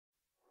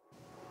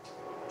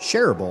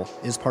Shareable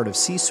is part of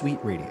C-Suite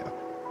Radio.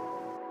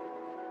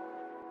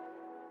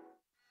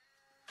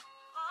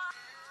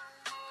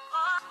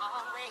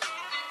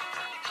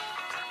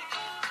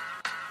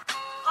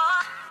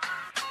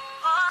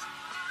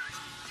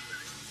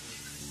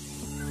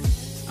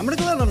 I'm going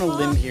to go out on a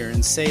limb here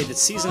and say that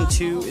Season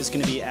 2 is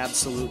going to be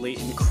absolutely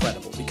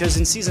incredible because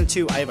in Season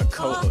 2, I have a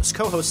co-host.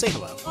 Co-host, say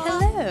hello.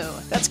 Hello.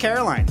 That's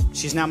Caroline.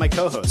 She's now my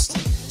co-host.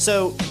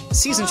 So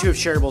Season 2 of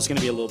Shareable is going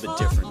to be a little bit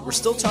different. We're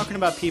still talking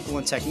about people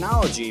and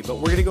technology, but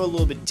we're going to go a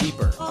little bit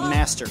deeper, a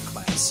master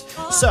class.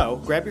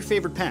 So grab your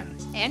favorite pen.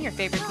 And your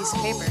favorite piece of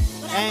paper.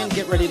 And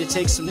get ready to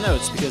take some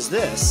notes because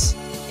this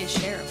is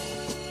Shareable.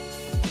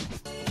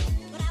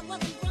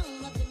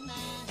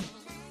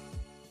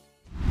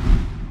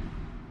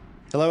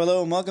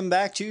 Hello, and welcome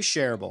back to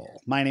Shareable.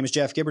 My name is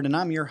Jeff Gibbard, and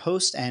I'm your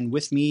host, and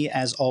with me,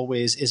 as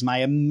always, is my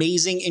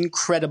amazing,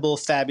 incredible,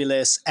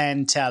 fabulous,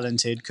 and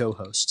talented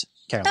co-host,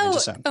 Caroline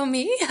Jason. Oh,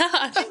 me?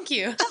 Thank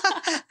you.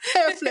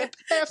 Hair flip.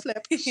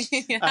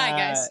 Hi,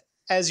 guys.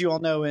 As you all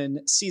know,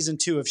 in Season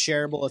 2 of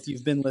Shareable, if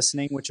you've been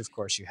listening, which of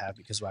course you have,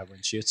 because why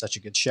wouldn't you? It's such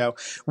a good show.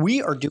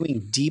 We are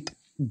doing deep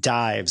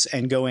dives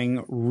and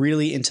going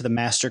really into the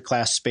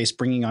masterclass space,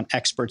 bringing on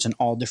experts in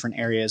all different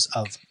areas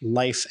of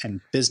life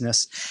and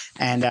business.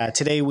 And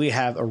today we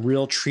have a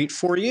real treat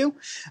for you.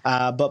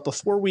 But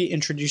before we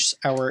introduce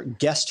our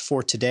guest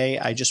for today,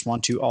 I just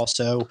want to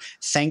also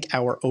thank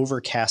our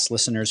Overcast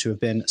listeners who have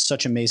been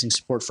such amazing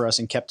support for us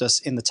and kept us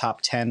in the top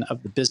 10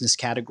 of the business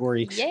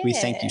category. Yeah. We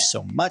thank you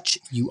so much.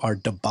 You are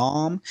the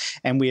bomb.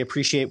 And we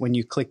appreciate when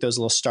you click those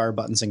little star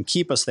buttons and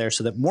keep us there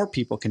so that more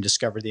people can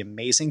discover the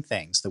amazing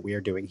things that we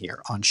are doing here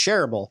on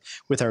Shareable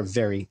with our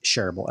very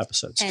shareable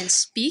episodes. And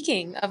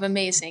speaking of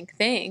amazing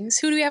things,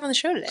 who do we have on the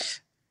show today?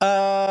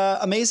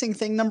 Amazing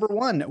thing number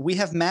one, we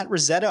have Matt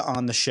Rizzetta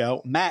on the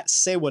show. Matt,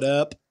 say what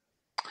up.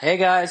 Hey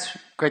guys,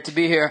 great to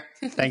be here.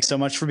 Thanks so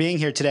much for being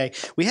here today.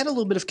 We had a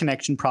little bit of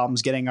connection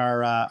problems getting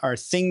our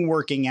thing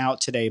working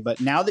out today, but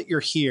now that you're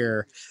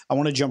here, I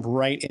want to jump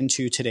right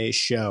into today's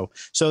show.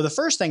 So the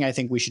first thing I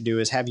think we should do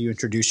is have you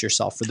introduce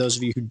yourself. For those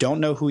of you who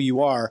don't know who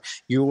you are,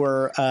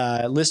 your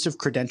list of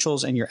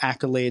credentials and your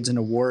accolades and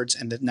awards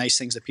and the nice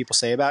things that people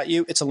say about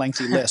you, it's a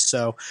lengthy list.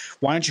 So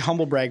why don't you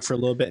humble brag for a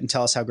little bit and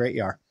tell us how great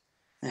you are?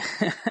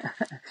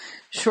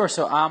 Sure.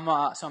 So I'm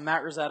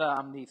Matt Rizzetta.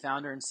 I'm the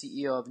founder and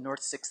CEO of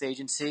North 6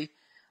 Agency.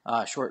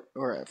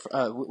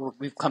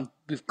 We've come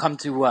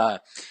to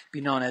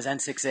be known as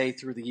N6A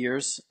through the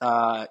years.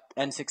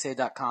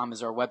 N6A.com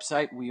is our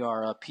website. We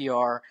are a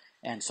PR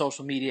and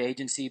social media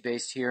agency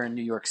based here in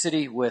New York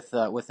City with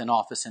an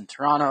office in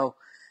Toronto.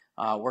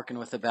 Working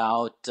with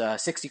about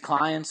 60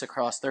 clients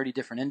across 30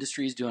 different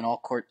industries, doing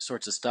all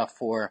sorts of stuff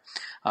for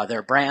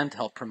their brand,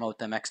 help promote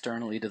them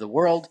externally to the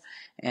world,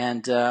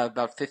 and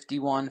about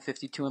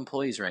 52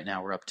 employees right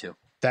now we're up to.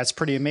 That's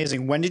pretty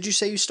amazing. When did you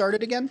say you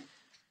started again?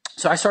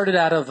 So I started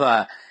out of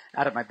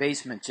my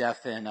basement,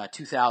 Jeff, in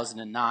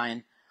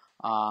 2009.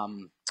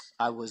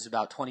 I was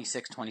about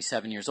 26,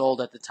 27 years old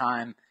at the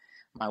time.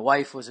 My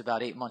wife was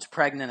about 8 months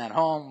pregnant at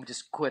home. We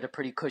just quit a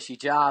pretty cushy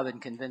job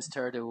and convinced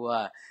her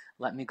to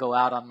let me go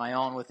out on my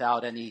own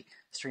without any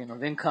stream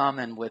of income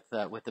and with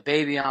the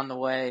baby on the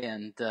way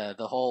and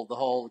the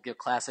whole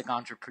classic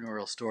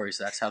entrepreneurial story.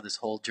 So that's how this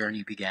whole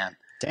journey began.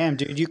 Damn,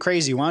 dude, you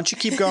crazy. Why don't you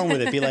keep going with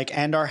it? Be like,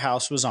 and our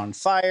house was on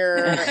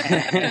fire,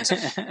 and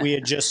we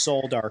had just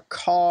sold our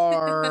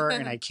car,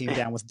 and I came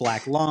down with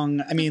black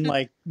lung. I mean,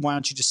 like, why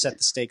don't you just set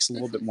the stakes a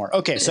little bit more?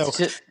 Okay, so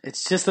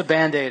it's just the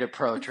Band-Aid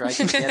approach, right?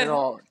 Get it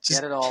all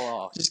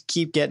off. Just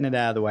keep getting it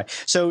out of the way.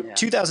 So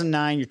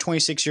 2009, you're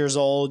 26 years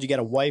old. You got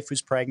a wife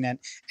who's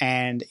pregnant,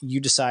 and you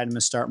decide I'm going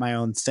to start my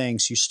own thing.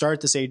 So you start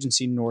this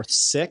agency, North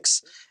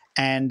 6.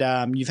 And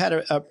you've had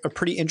a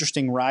pretty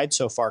interesting ride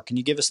so far. Can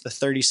you give us the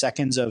 30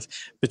 seconds of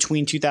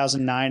between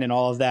 2009 and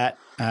all of that,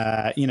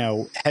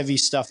 heavy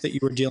stuff that you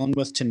were dealing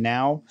with to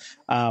now?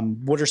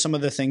 What are some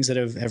of the things that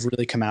have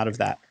really come out of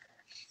that?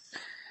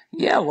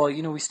 Yeah, well,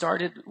 we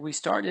started when we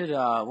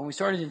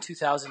started in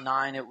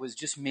 2009. It was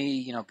just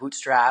me,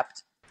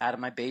 bootstrapped out of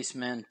my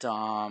basement.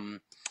 At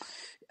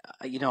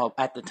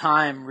the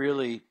time,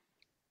 really,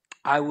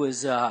 I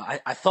was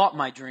I thought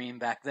my dream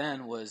back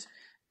then was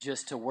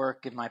just to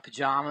work in my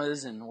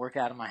pajamas and work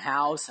out of my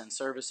house and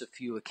service a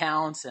few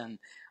accounts and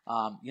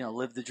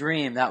live the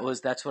dream.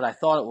 That's what I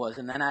thought it was.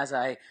 And then as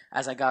I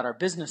got our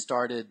business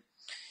started,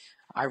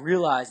 I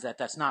realized that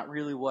that's not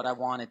really what I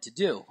wanted to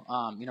do.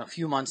 A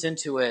few months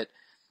into it,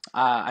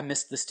 I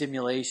missed the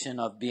stimulation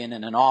of being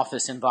in an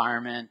office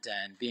environment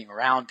and being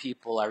around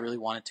people. I really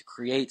wanted to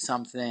create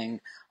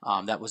something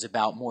that was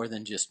about more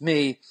than just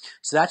me.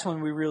 So that's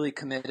when when I really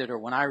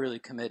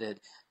committed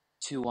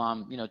to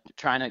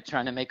trying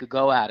to make a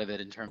go out of it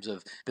in terms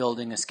of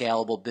building a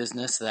scalable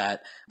business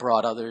that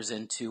brought others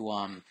into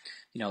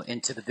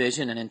into the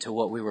vision and into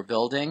what we were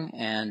building.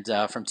 And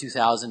from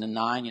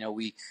 2009,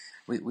 we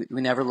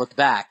never looked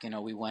back.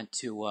 We went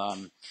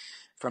to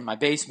from my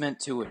basement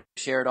to a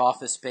shared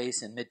office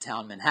space in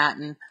Midtown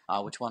Manhattan,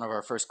 which one of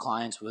our first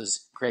clients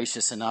was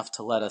gracious enough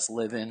to let us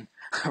live in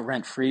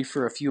rent-free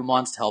for a few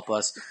months to help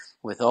us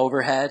with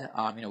overhead.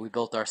 We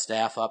built our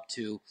staff up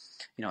to,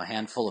 a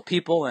handful of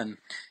people, and,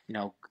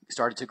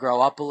 started to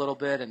grow up a little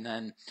bit, and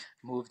then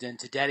moved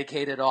into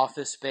dedicated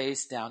office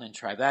space down in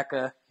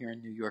Tribeca here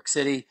in New York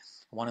City,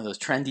 one of those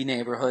trendy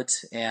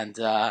neighborhoods. And,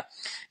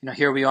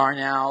 here we are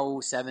now,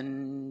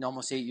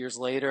 almost 8 years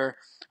later.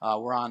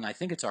 We're on, I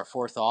think it's our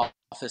fourth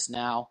office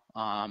now.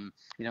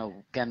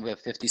 Again, we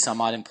have 50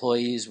 some odd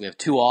employees. We have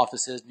two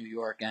offices, New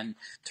York and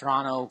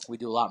Toronto. We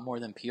do a lot more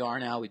than PR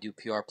now. We do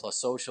PR plus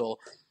social.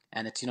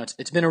 And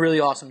it's been a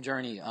really awesome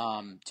journey,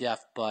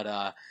 Jeff. But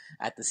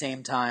at the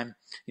same time,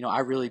 I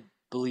really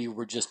believe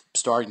we're just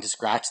starting to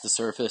scratch the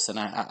surface, and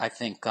I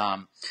think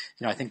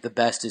I think the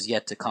best is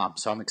yet to come.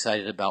 So I'm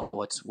excited about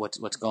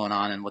what's going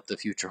on and what the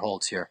future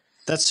holds here.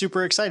 That's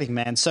super exciting,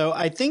 man. So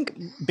I think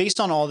based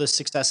on all the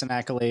success and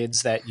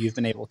accolades that you've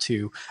been able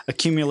to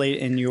accumulate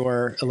in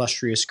your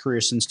illustrious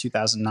career since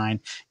 2009,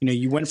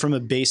 you went from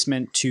a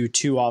basement to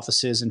two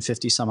offices and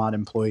 50 some odd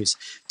employees.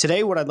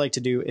 Today, what I'd like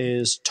to do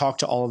is talk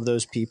to all of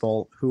those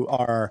people who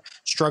are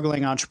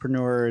struggling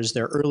entrepreneurs.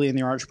 They're early in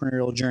their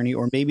entrepreneurial journey,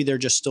 or maybe they're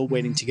just still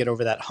waiting to get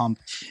over that hump.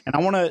 And I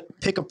want to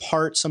pick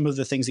apart some of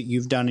the things that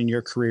you've done in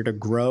your career to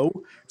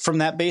grow from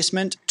that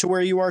basement to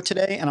where you are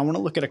today. And I want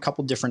to look at a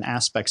couple different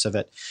aspects of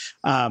it.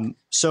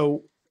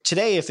 So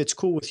today, if it's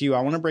cool with you,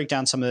 I want to break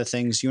down some of the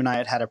things. You and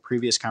I had a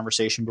previous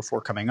conversation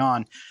before coming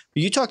on,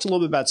 but you talked a little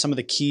bit about some of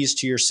the keys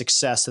to your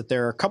success, that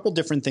there are a couple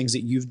different things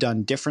that you've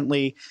done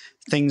differently,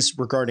 things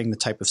regarding the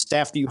type of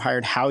staff that you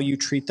hired, how you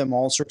treat them,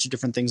 all sorts of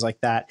different things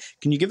like that.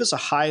 Can you give us a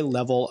high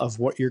level of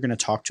what you're going to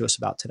talk to us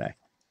about today?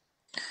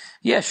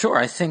 Yeah, sure.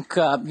 I think,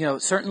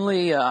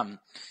 certainly,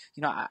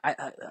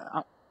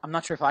 I'm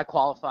not sure if I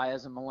qualify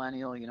as a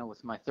millennial,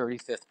 with my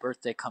 35th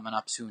birthday coming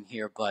up soon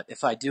here, but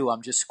if I do,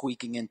 I'm just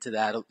squeaking into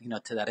that,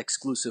 to that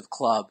exclusive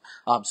club.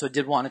 So I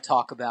did want to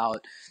talk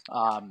about,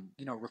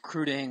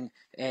 recruiting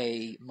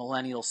a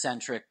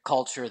millennial-centric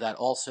culture that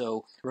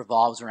also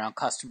revolves around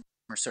customer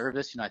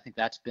service. I think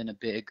that's been a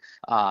big,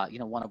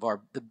 one of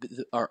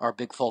our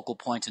big focal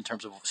points in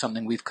terms of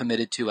something we've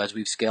committed to as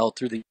we've scaled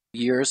through the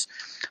years.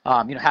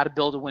 How to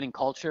build a winning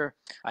culture.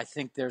 I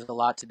think there's a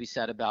lot to be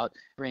said about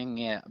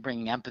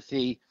bringing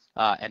empathy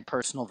and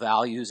personal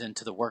values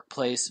into the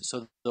workplace.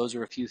 So those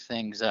are a few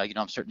things,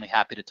 I'm certainly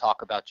happy to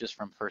talk about just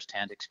from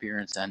firsthand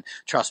experience, and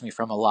trust me,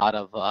 from a lot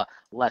of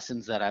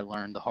lessons that I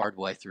learned the hard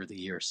way through the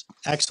years.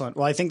 Excellent.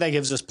 Well, I think that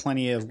gives us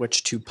plenty of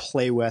which to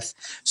play with.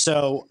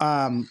 So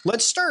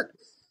let's start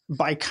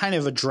by kind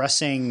of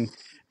addressing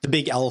the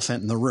big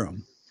elephant in the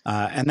room.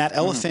 And that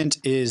elephant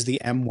is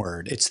the M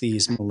word. It's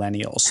these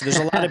millennials. So there's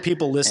a lot of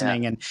people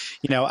listening. And,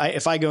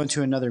 if I go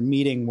into another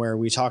meeting where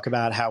we talk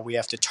about how we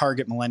have to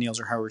target millennials,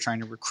 or how we're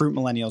trying to recruit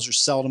millennials or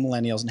sell to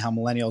millennials, and how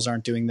millennials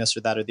aren't doing this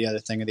or that or the other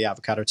thing, or the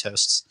avocado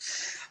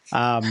toasts,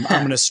 I'm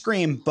going to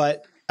scream.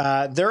 But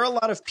there are a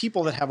lot of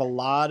people that have a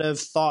lot of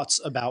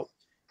thoughts about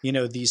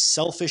these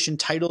selfish,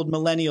 entitled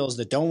millennials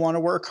that don't want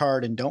to work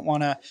hard and don't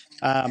want to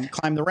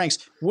climb the ranks.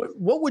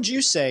 What would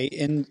you say,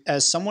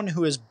 as someone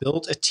who has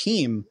built a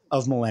team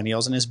of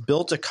millennials and has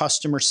built a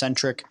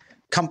customer-centric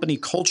company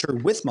culture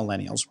with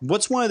millennials?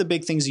 What's one of the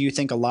big things that you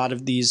think a lot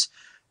of these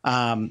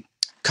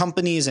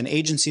companies and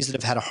agencies that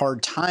have had a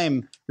hard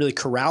time really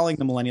corralling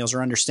the millennials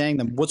or understanding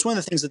them, what's one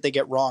of the things that they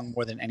get wrong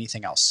more than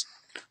anything else?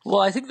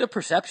 Well, I think the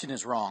perception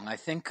is wrong. I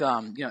think,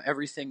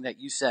 everything that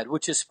you said,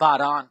 which is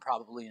spot on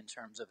probably in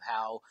terms of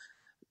how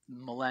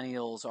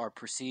millennials are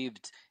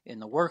perceived in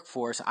the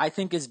workforce, I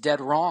think is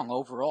dead wrong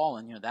overall.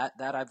 And,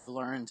 that I've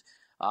learned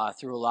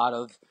through a lot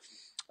of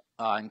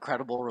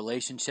incredible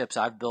relationships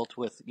I've built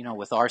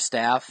with our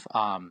staff,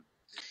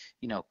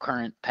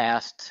 current,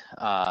 past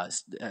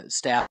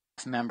staff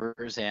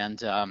members, and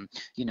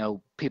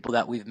people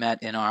that we've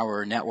met in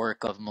our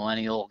network of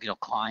millennial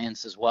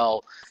clients as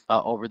well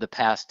over the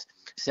past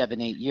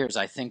 7-8 years.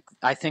 I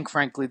think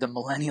frankly the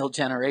millennial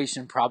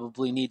generation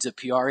probably needs a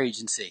PR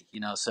agency,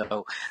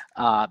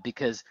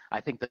 because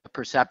I think the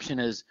perception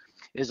is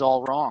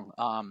all wrong.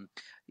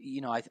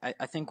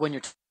 I think when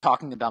you're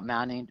talking about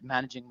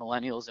managing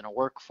millennials in a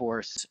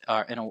workforce,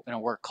 in a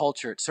work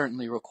culture, it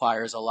certainly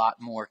requires a lot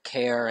more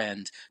care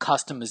and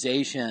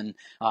customization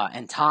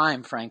and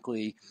time,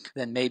 frankly,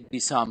 than maybe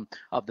some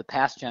of the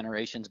past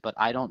generations. But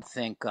I don't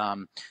think,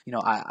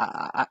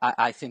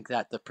 I think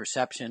that the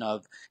perception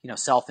of,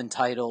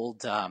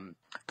 self-entitled,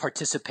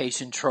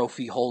 participation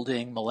trophy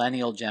holding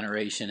millennial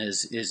generation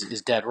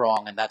is dead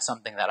wrong. And that's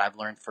something that I've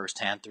learned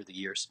firsthand through the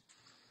years.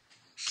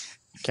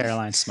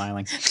 Caroline's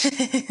smiling.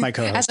 My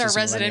co-host as our is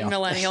resident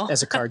millennial.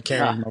 As a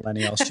card-carrying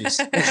millennial, she's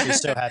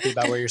so happy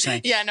about what you're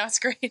saying. Yeah, no, it's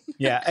great.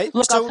 Yeah.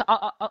 Look, so,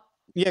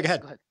 yeah, go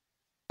ahead.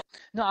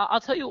 No, I'll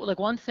tell you,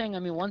 one thing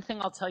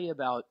I'll tell you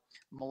about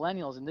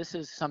millennials, and this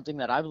is something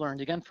that I've learned,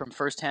 again, from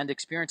firsthand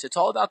experience, it's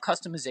all about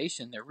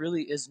customization. There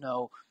really is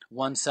no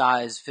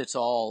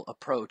one-size-fits-all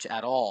approach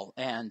at all.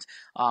 And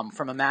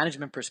from a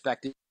management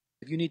perspective,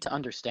 You need to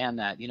understand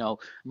that,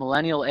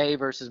 millennial A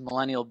versus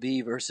millennial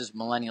B versus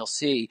millennial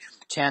C,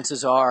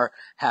 chances are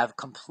have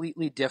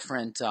completely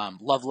different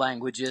love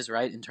languages,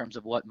 right? In terms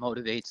of what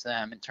motivates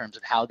them, in terms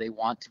of how they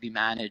want to be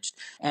managed.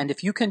 And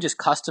if you can just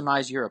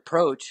customize your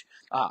approach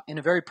in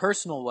a very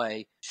personal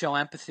way, show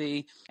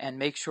empathy, and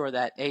make sure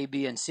that A,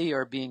 B, and C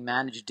are being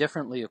managed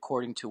differently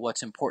according to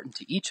what's important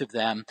to each of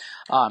them,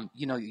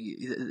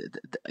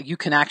 you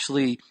can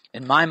actually,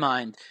 in my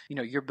mind,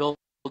 you're building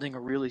a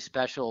really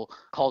special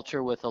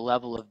culture with a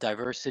level of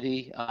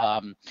diversity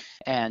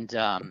and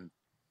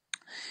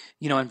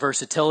and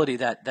versatility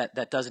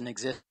that doesn't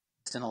exist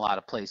in a lot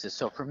of places.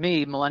 So for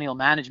me, millennial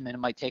management, it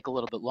might take a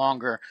little bit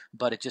longer,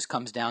 but it just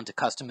comes down to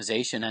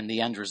customization, and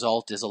the end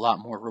result is a lot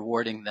more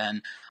rewarding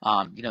than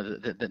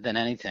than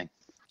anything.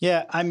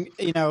 Yeah,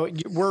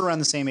 we're around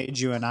the same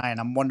age, you and I, and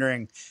I'm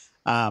wondering,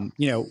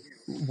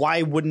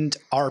 why wouldn't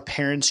our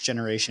parents'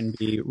 generation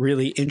be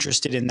really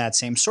interested in that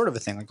same sort of a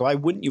thing? Like, why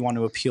wouldn't you want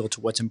to appeal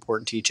to what's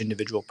important to each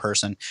individual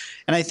person?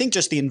 And I think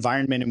just the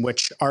environment in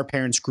which our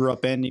parents grew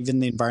up in, even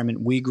the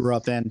environment we grew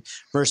up in,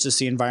 versus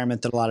the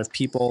environment that a lot of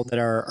people that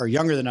are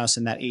younger than us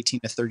in that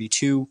 18 to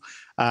 32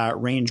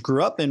 range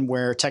grew up in,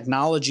 where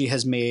technology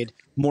has made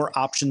more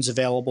options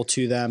available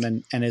to them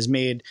and has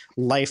made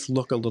life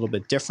look a little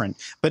bit different.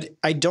 But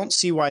I don't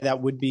see why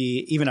that would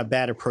be even a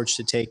bad approach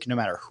to take, no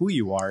matter who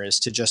you are, is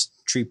to just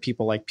treat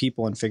people like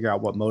people and figure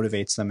out what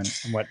motivates them and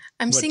what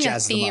I'm seeing a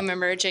jazzes them theme up.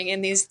 emerging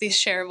in these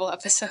shareable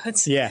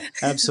episodes. Yeah,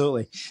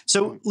 absolutely.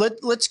 So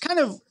let's kind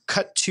of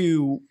cut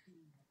to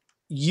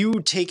you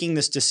taking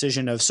this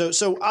decision of,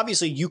 so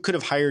obviously you could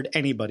have hired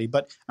anybody,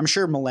 but I'm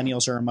sure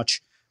millennials are a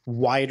much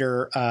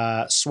wider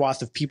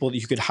swath of people that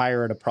you could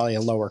hire at probably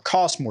a lower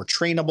cost, more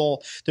trainable.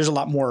 There's a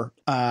lot more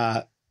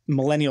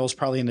millennials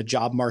probably in the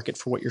job market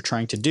for what you're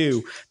trying to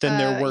do than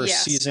there were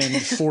yes.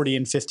 seasoned 40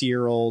 and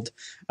 50-year-old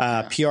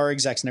PR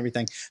execs and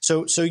everything.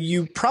 So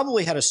you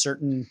probably had a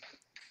certain,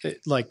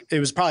 like, it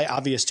was probably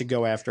obvious to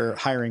go after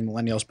hiring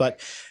millennials, but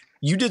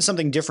you did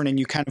something different and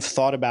you kind of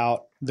thought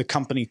about the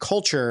company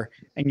culture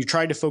and you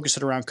tried to focus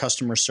it around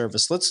customer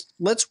service.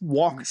 Let's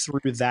walk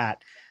through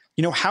that.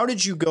 How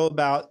did you go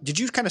about, did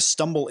you kind of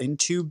stumble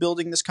into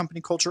building this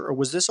company culture, or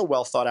was this a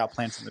well thought out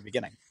plan from the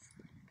beginning?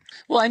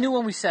 Well, I knew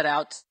when we set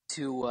out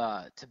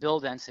to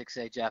build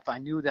N6A, Jeff, I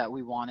knew that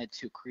we wanted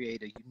to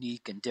create a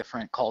unique and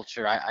different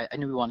culture. I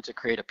knew we wanted to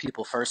create a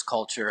people-first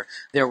culture.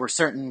 There were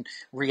certain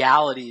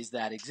realities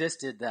that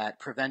existed that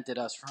prevented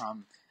us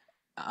from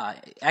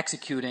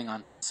executing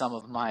on some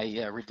of my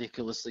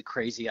ridiculously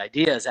crazy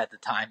ideas at the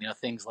time,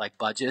 things like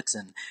budgets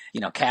and,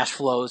 cash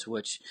flows,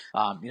 which,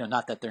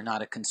 not that they're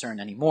not a concern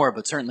anymore,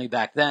 but certainly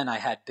back then I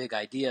had big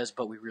ideas,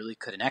 but we really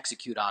couldn't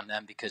execute on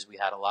them because we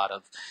had a lot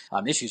of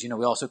issues.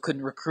 We also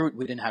couldn't recruit.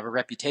 We didn't have a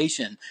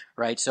reputation,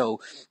 right?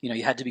 So,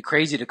 you had to be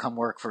crazy to come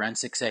work for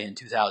N6A in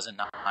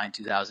 2009,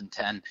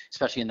 2010,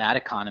 especially in that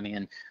economy,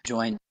 and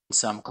join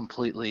some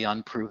completely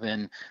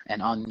unproven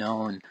and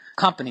unknown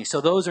company.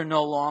 So those are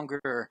no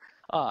longer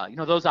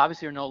those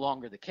obviously are no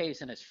longer the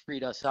case, and it's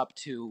freed us up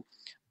to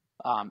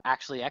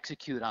actually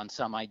execute on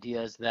some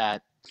ideas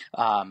that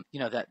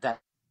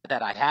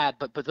that I had.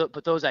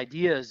 But those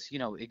ideas,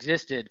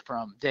 existed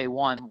from day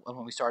one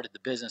when we started the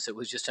business. It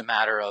was just a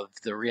matter of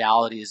the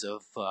realities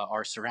of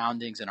our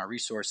surroundings and our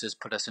resources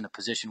put us in a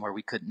position where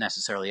we couldn't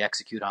necessarily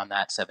execute on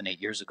that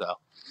 7-8 years ago.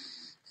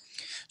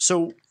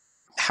 So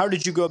how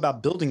did you go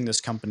about building this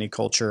company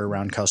culture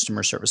around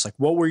customer service? Like,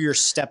 what were your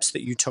steps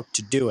that you took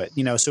to do it?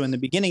 So in the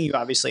beginning, you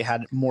obviously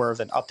had more of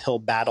an uphill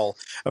battle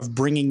of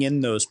bringing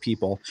in those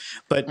people,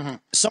 but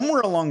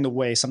somewhere along the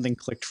way, something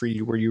clicked for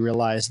you where you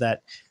realized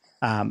that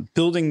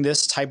building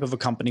this type of a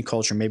company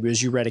culture, maybe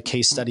as you read a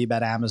case study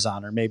about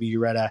Amazon, or maybe you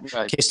read a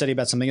case study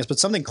about something else, but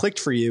something clicked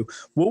for you.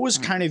 What was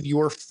kind of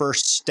your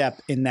first step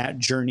in that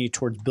journey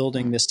towards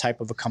building this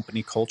type of a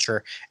company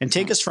culture? And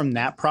take us from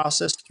that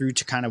process through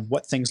to kind of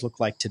what things look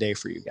like today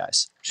for you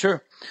guys.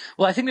 Sure.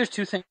 Well, I think there's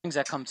two things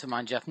that come to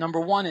mind, Jeff. Number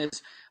one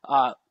is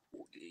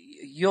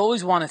you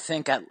always want to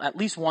think at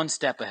least one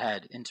step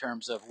ahead in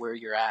terms of where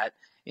you're at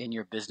in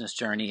your business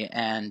journey.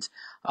 And,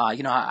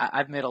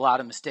 I've made a lot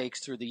of mistakes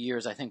through the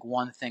years. I think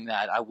one thing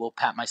that I will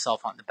pat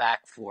myself on the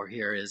back for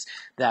here is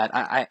that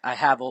I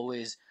have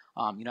always,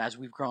 as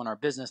we've grown our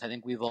business, I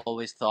think we've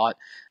always thought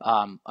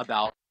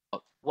about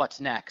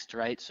what's next,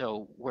 right?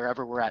 So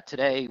wherever we're at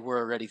today, we're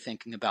already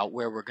thinking about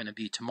where we're going to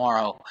be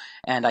tomorrow.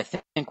 And I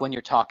think when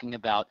you're talking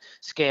about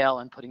scale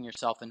and putting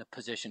yourself in a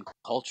position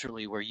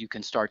culturally where you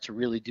can start to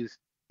really do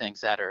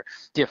things that are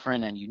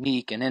different and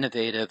unique and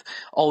innovative,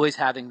 always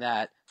having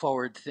that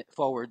forward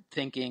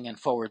thinking and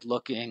forward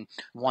looking,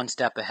 one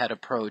step ahead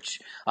approach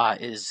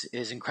is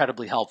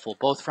incredibly helpful,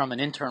 both from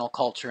an internal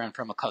culture and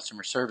from a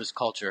customer service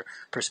culture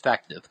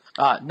perspective.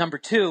 Number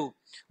two,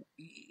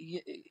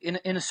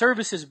 in a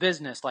services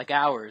business like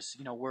ours,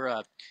 we're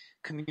a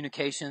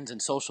communications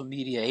and social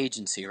media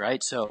agency,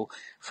 right? So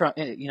from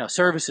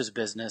services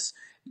business,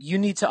 you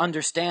need to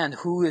understand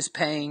who is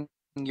paying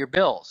your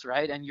bills,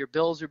 right? And your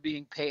bills are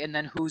being paid, and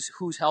then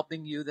who's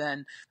helping you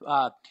then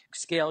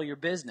scale your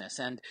business?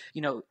 And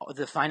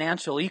the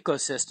financial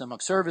ecosystem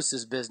of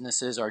services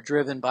businesses are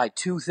driven by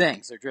two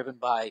things. They're driven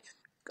by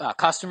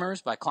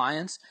customers, by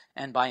clients,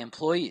 and by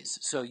employees.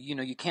 So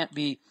you can't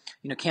be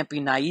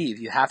naive.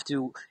 You have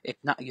to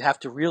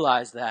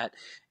realize that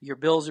your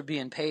bills are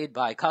being paid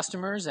by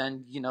customers,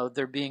 and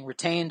they're being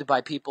retained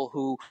by people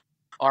who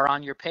are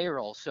on your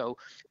payroll. So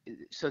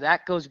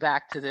that goes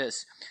back to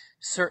this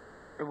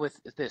with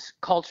this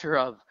culture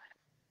of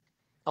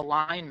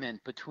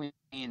alignment between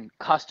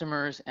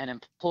customers and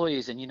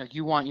employees. And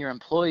you want your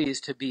employees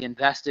to be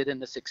invested in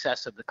the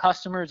success of the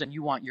customers, and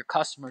you want your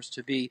customers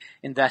to be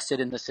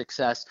invested in the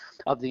success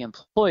of the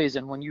employees.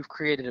 And when you've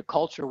created a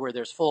culture where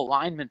there's full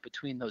alignment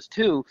between those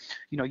two,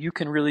 you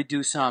can really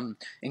do some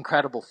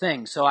incredible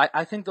things. So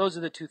I think those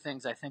are the two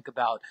things I think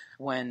about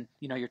when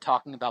you're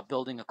talking about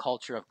building a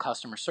culture of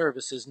customer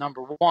services.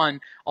 Number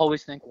one,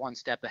 always think one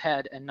step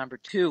ahead, and number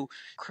two,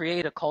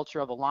 create a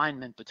culture of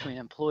alignment between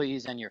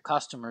employees and your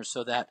customers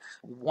so that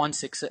one's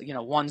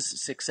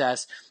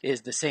success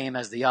is the same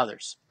as the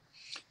others.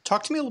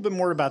 Talk to me a little bit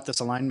more about this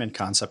alignment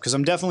concept, because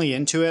I'm definitely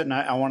into it, and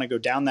I want to go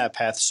down that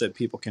path so that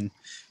people can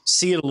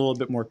see it a little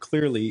bit more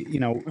clearly.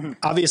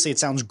 Obviously, it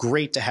sounds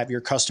great to have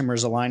your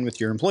customers align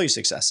with your employee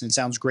success, and it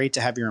sounds great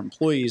to have your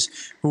employees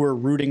who are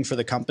rooting for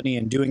the company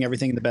and doing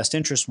everything in the best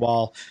interest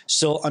while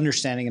still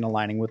understanding and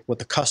aligning with what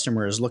the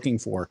customer is looking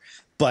for.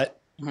 But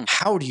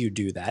how do you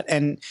do that?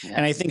 And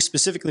I think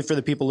specifically for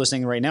the people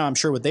listening right now, I'm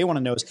sure what they want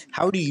to know is,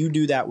 how do you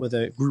do that with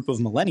a group of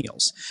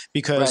millennials?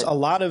 Because a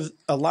lot of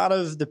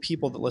the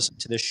people that listen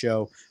to this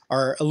show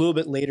are a little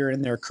bit later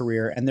in their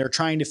career, and they're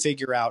trying to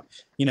figure out,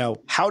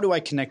 how do I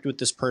connect with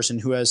this person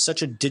who has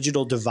such a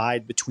digital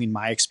divide between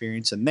my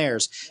experience and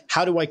theirs?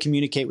 How do I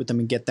communicate with them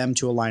and get them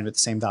to align with the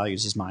same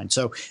values as mine?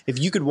 So if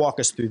you could walk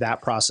us through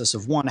that process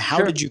of, one,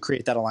 how did you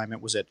create that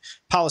alignment? Was it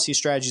policy,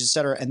 strategies, et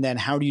cetera? And then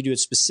how do you do it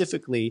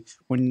specifically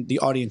when the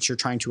audience you're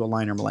trying to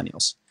align are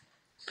millennials?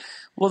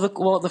 Well,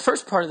 the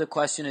first part of the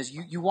question is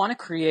you want to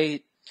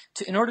create,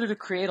 in order to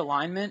create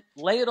alignment,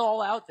 lay it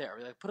all out there.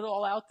 Put it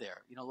all out there.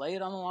 Lay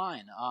it on the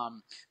line.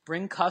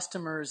 Bring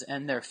customers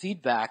and their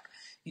feedback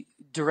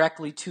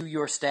directly to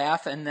your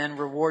staff, and then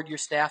reward your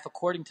staff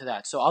according to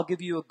that. So I'll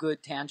give you a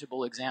good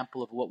tangible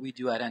example of what we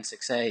do at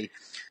N6A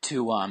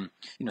to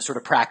sort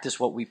of practice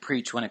what we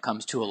preach when it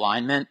comes to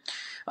alignment.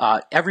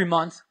 Every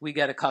month we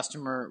get a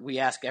customer. We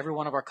ask every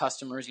one of our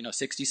customers,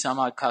 60 some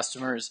odd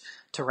customers,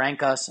 to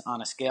rank us on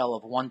a scale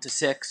of 1 to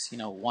 6.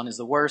 1 is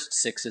the worst,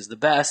 6 is the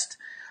best.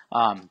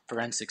 For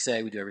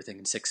N6A, we do everything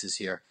in sixes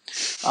here.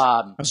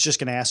 I was just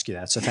going to ask you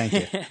that, so thank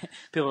you.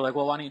 People are like,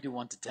 well, why don't you do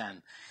 1 to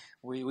 10?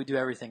 We do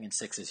everything in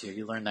sixes here.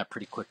 You learn that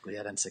pretty quickly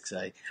at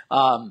N6A.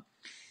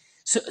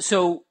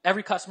 So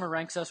every customer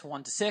ranks us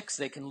 1 to 6.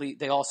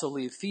 They also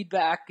leave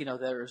feedback.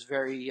 There's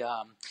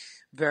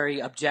very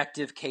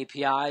objective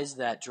KPIs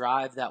that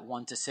drive that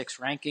 1 to 6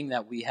 ranking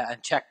that we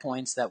have,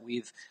 checkpoints that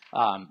we've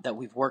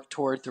worked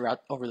toward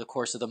over the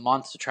course of the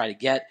month to try to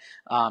get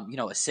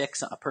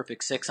a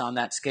perfect 6 on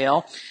that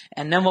scale.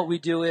 And then what we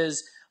do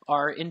is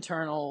our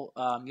internal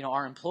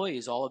our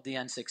employees, all of the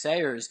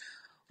N6Ers,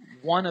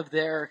 one of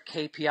their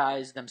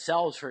KPIs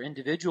themselves for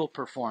individual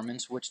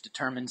performance, which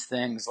determines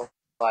things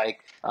like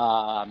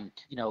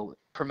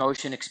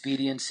promotion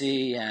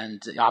expediency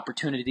and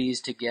opportunities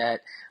to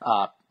get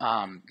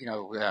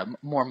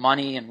more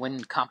money and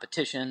win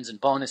competitions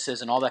and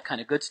bonuses and all that kind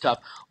of good stuff.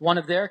 One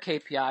of their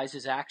KPIs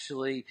is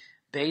actually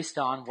based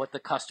on what the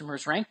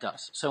customers ranked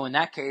us. So in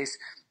that case,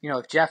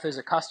 if Jeff is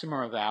a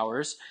customer of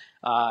ours,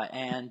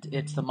 and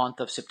it's the month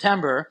of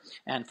September,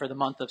 and for the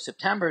month of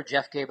September,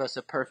 Jeff gave us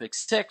a perfect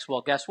 6.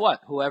 Well, guess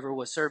what? Whoever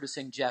was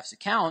servicing Jeff's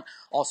account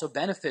also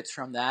benefits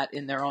from that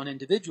in their own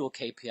individual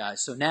KPIs.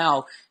 So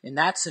now, in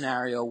that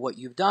scenario, what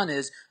you've done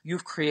is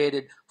you've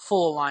created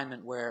full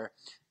alignment where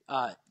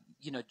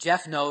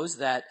Jeff knows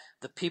that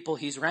the people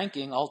he's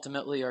ranking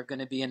ultimately are going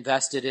to be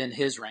invested in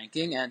his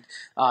ranking, and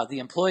the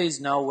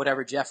employees know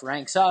whatever Jeff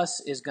ranks us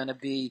is going to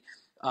be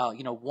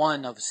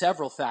one of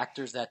several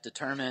factors that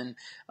determine,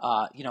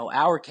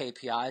 our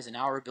KPIs and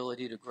our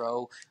ability to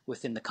grow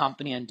within the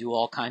company and do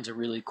all kinds of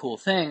really cool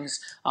things.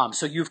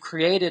 So you've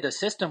created a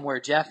system where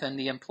Jeff and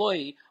the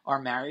employee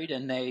are married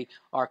and they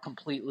are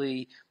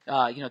completely,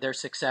 their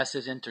success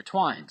is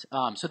intertwined.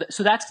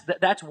 So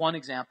that's one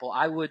example.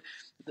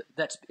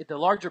 That's the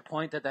larger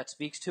point that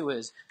speaks to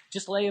is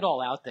just lay it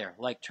all out there.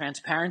 Like,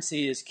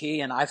 transparency is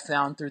key. And I've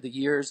found through the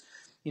years,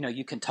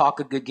 you can talk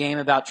a good game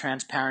about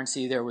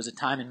transparency. There was a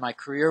time in my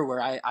career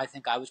where I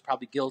think I was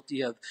probably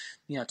guilty of,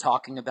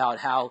 talking about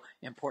how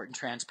important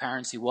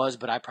transparency was,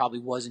 but I probably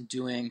wasn't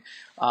doing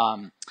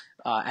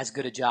as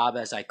good a job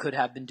as I could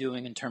have been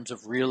doing in terms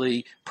of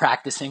really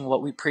practicing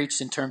what we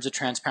preached in terms of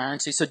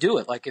transparency. So do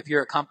it. Like, if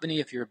you're a company,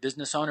 if you're a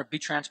business owner, be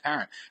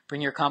transparent.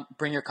 Bring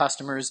your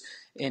customers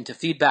into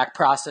feedback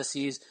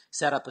processes.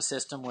 Set up a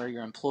system where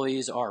your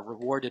employees are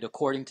rewarded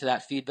according to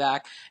that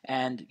feedback.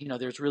 And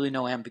there's really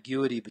no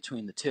ambiguity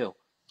between the two.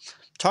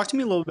 Talk to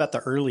me a little about the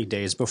early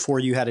days before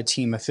you had a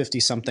team of 50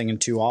 something in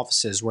 2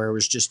 offices, where it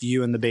was just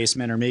you in the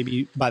basement, or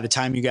maybe by the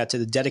time you got to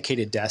the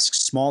dedicated desk,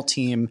 small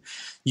team,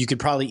 you could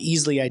probably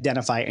easily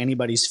identify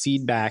anybody's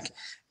feedback.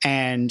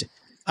 And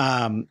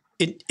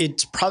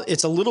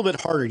it's a little bit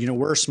harder.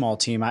 We're a small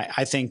team.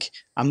 I think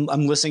I'm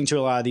listening to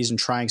a lot of these and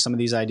trying some of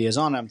these ideas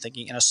on. I'm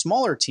thinking in a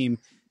smaller team,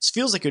 this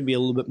feels like it would be a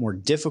little bit more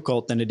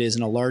difficult than it is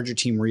in a larger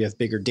team where you have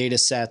bigger data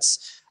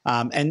sets.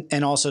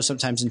 And also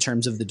sometimes in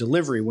terms of the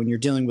delivery, when you're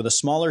dealing with a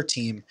smaller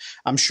team,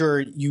 I'm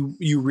sure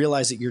you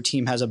realize that your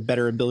team has a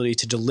better ability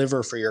to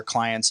deliver for your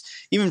clients,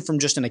 even from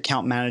just an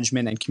account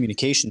management and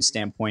communication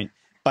standpoint,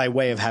 by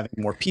way of having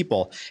more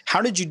people. How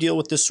did you deal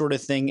with this sort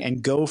of thing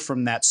and go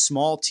from that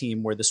small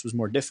team where this was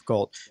more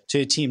difficult to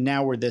a team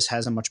now where this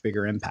has a much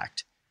bigger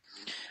impact?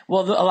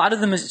 Well, a lot of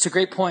them it's a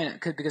great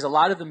point, because a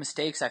lot of the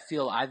mistakes I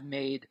feel I've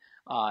made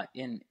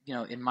in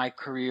my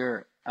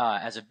career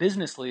as a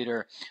business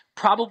leader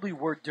probably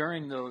were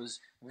during those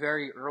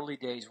very early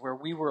days where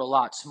we were a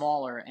lot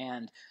smaller,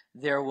 and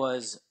there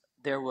was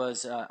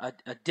a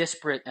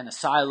disparate and a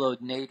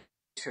siloed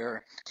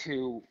nature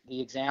to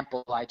the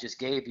example I just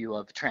gave you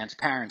of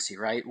transparency,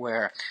 right?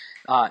 Where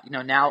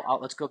now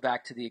let's go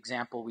back to the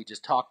example we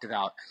just talked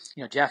about.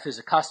 Jeff is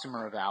a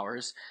customer of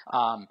ours.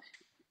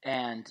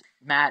 And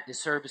Matt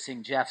is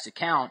servicing Jeff's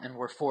account, and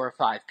we're 4 or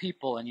 5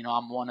 people, and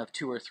I'm one of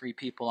 2 or 3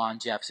 people on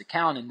Jeff's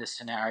account in this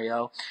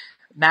scenario.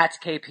 Matt's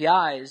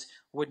KPIs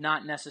would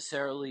not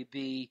necessarily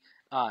be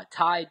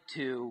tied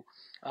to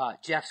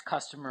Jeff's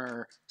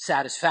customer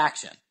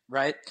satisfaction,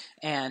 right?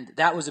 And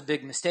that was a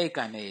big mistake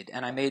I made,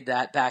 and I made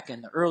that back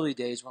in the early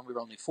days when we were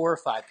only 4 or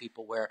 5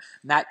 people, where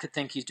Matt could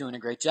think he's doing a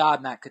great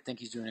job. Matt could think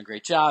he's doing a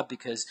great job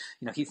because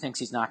he thinks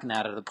he's knocking it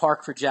out of the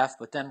park for Jeff.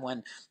 But then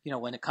when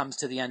it comes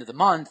to the end of the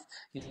month,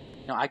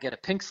 I get a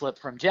pink slip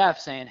from Jeff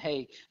saying,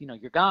 "Hey,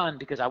 you're gone,"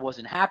 because I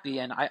wasn't happy,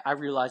 and I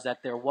realized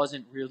that there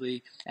wasn't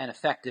really an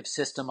effective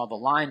system of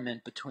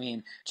alignment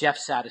between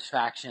Jeff's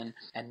satisfaction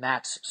and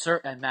Matt's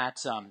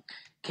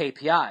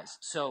KPIs.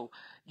 So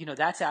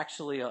that's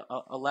actually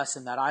a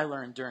lesson that I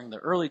learned during the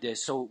early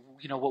days. So,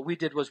 what we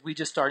did was we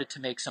just started to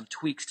make some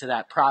tweaks to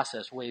that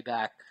process way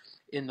back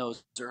in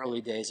those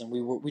early days. And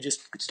we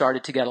just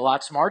started to get a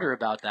lot smarter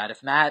about that.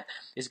 If Matt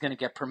is going to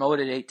get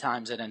promoted 8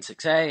 times at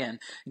N6A, and,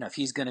 if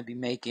he's going to be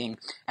making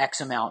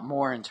X amount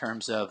more in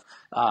terms of,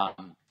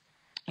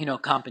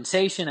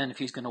 compensation, and if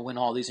he's going to win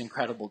all these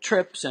incredible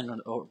trips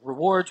and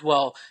rewards,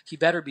 well, he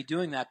better be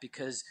doing that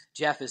because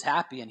Jeff is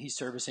happy and he's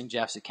servicing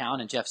Jeff's account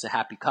and Jeff's a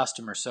happy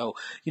customer. So,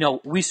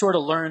 we sort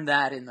of learned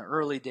that in the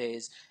early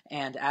days.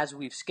 And as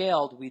we've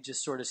scaled, we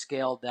just sort of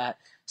scaled that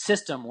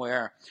system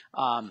where,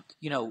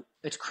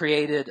 it's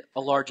created a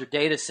larger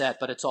data set,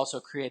 but it's also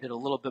created a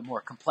little bit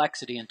more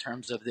complexity in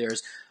terms of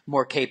there's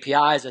more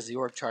KPIs. As the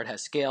org chart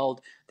has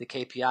scaled, the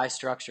KPI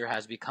structure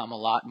has become a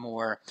lot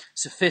more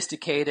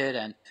sophisticated,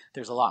 and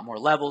there's a lot more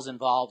levels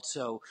involved.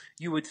 So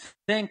you would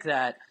think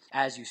that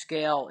as you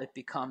scale, it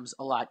becomes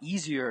a lot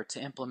easier to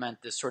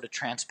implement this sort of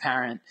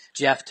transparent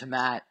Jeff to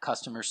Matt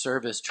customer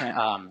service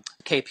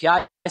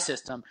KPI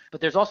system.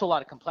 But there's also a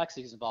lot of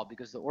complexities involved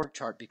because the org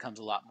chart becomes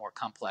a lot more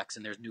complex,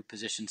 and there's new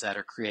positions that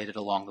are created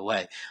along the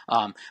way.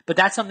 But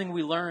that's something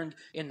we learned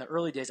in the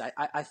early days.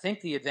 I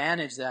think the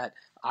advantage that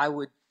I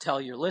would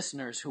tell your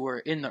listeners who are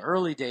in the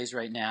early days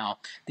right now,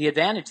 the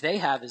advantage they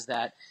have is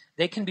that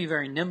they can be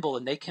very nimble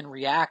and they can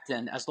react.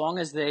 And as long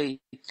as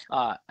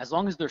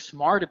they're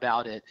smart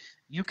about it,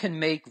 you can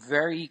make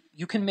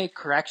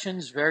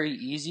corrections very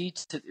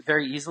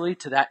easily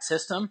to that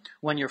system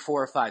when you're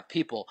 4 or 5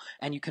 people,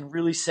 and you can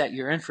really set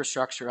your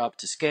infrastructure up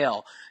to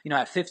scale.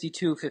 At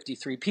 52,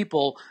 53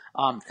 people,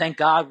 thank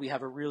God we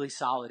have a really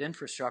solid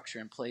infrastructure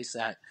in place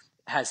that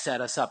has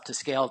set us up to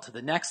scale to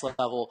the next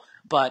level.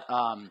 But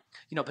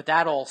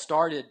that all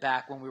started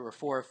back when we were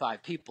 4 or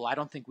 5 people. I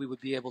don't think we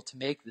would be able to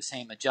make the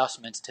same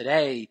adjustments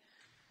today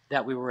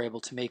that we were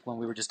able to make when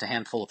we were just a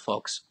handful of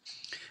folks.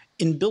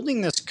 In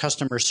building this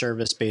customer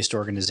service based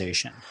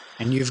organization,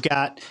 and you've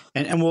got,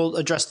 and we'll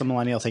address the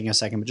millennial thing in a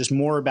second, but just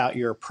more about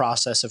your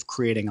process of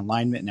creating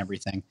alignment and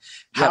everything.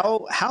 Yep.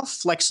 How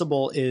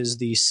flexible is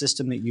the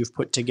system that you've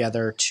put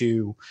together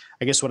to,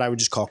 I guess, what I would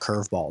just call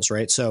curveballs,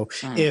 right? So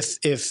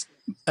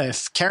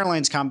if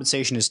Caroline's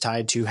compensation is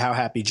tied to how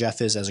happy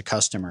Jeff is as a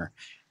customer,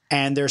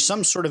 and there's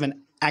some sort of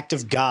an act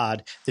of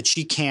God that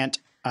she can't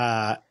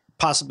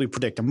possibly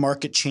predict, a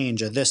market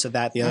change, or this or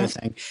that, the other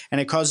thing, and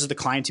it causes the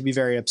client to be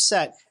very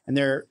upset, and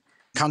they're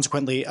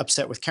consequently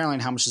upset with Caroline,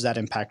 how much does that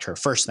impact her?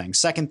 First thing.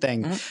 Second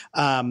thing,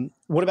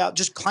 what about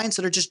just clients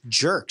that are just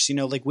jerks?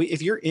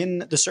 If you're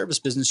in the service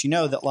business,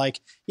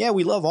 that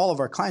we love all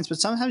of our clients, but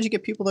sometimes you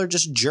get people that are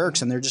just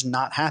jerks and they're just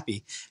not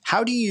happy.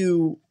 How do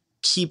you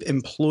keep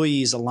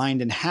employees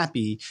aligned and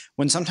happy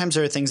when sometimes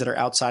there are things that are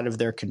outside of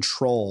their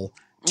control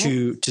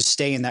to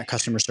stay in that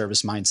customer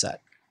service mindset?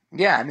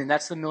 Yeah, I mean,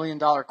 that's the $1 million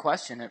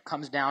question. It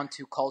comes down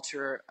to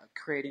culture,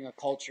 creating a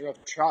culture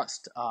of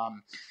trust.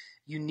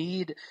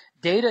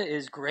 Data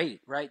is great,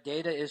 right?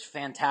 Data is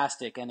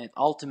fantastic, and it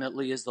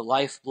ultimately is the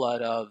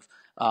lifeblood of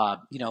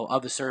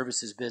of a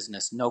services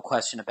business, no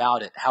question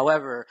about it.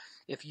 However,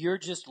 if you're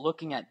just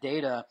looking at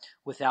data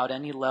without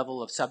any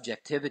level of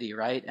subjectivity,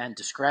 right, and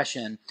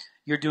discretion,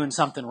 you're doing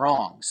something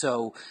wrong.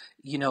 So,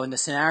 in the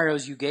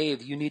scenarios you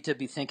gave, you need to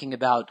be thinking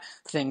about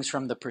things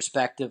from the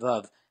perspective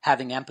of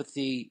having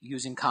empathy,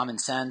 using common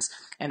sense.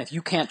 And if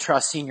you can't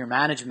trust senior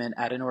management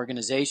at an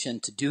organization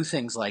to do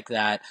things like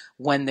that,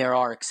 when there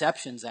are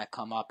exceptions that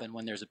come up and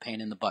when there's a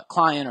pain in the butt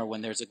client or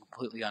when there's a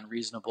completely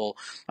unreasonable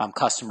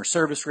customer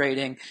service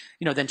rating,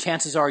 then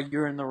chances are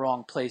you're in the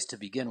wrong place to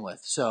begin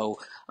with. So,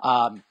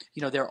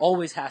 there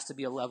always has to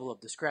be a level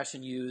of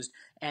discretion used.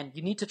 And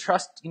you need to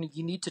trust. You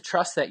need to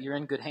trust that you're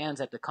in good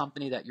hands at the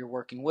company that you're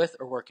working with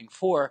or working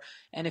for.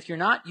 And if you're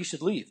not, you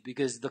should leave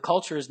because the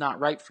culture is not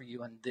right for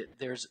you. And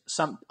there's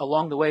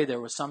along the way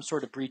there was some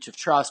sort of breach of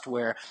trust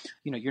where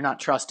you're not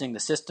trusting the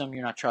system,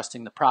 you're not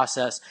trusting the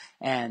process,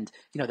 and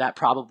that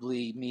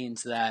probably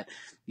means that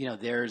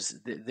there's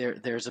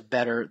a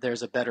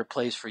better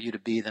place for you to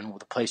be than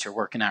the place you're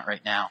working at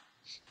right now.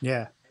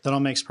 Yeah. That all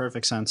makes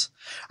perfect sense.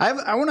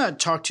 I want to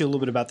talk to you a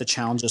little bit about the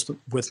challenges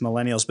with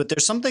millennials, but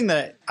there's something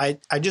that I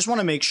just want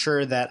to make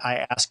sure that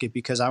I ask it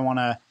because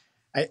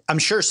I'm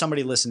sure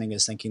somebody listening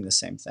is thinking the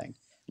same thing.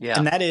 Yeah.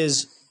 And that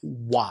is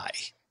why.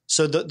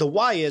 So the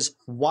why is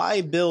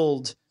why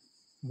build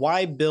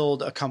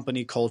a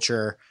company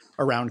culture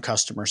around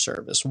customer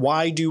service?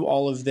 Why do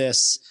all of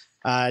this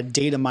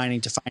data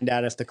mining to find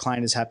out if the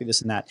client is happy,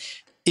 this and that?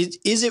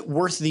 Is it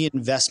worth the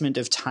investment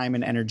of time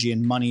and energy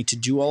and money to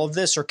do all of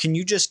this? Or can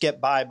you just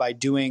get by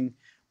doing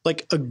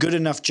like a good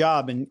enough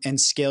job and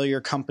scale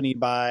your company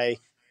by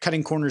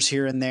cutting corners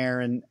here and there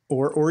and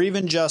or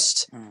even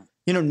just,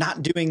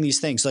 not doing these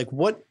things? Like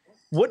what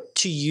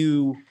to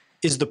you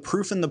is the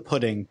proof in the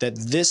pudding that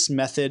this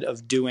method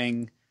of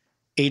doing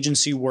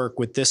agency work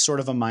with this sort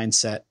of a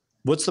mindset,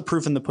 what's the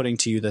proof in the pudding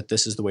to you that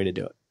this is the way to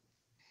do it?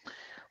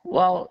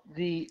 Well,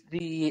 the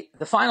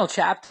final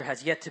chapter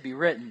has yet to be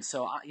written,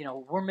 so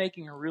we're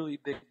making a really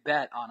big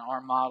bet on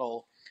our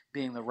model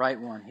being the right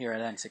one here at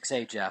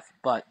N6A, Jeff.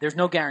 But there's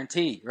no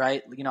guarantee,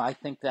 right? I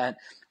think that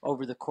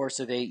over the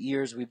course of 8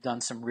 years, we've done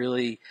some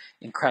really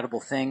incredible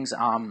things.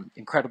 I'm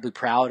incredibly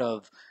proud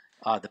of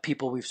the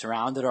people we've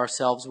surrounded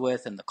ourselves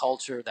with and the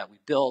culture that we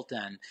built,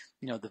 and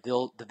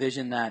the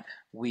vision that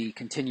we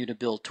continue to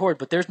build toward.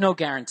 But there's no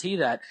guarantee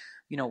that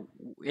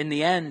in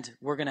the end,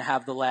 we're going to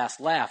have the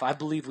last laugh. I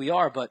believe we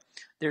are, but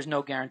there's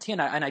no guarantee.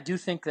 And I do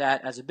think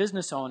that as a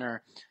business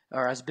owner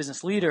or as a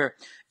business leader,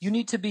 you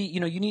need to be, you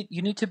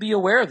need to be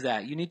aware of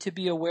that. You need to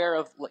be aware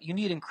of, you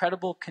need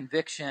incredible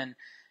conviction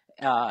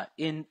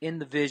in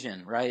the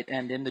vision, right,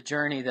 and in the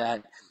journey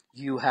that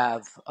you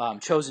have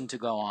chosen to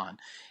go on.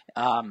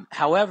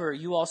 However,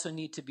 you also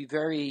need to be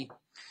very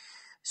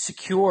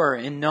secure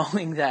in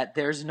knowing that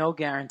there's no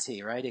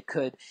guarantee, right?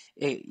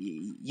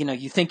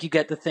 You think you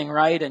get the thing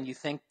right, and you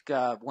think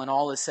when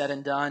all is said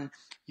and done,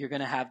 you're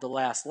going to have the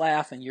last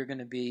laugh, and you're going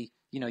to be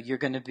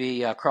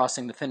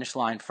crossing the finish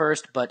line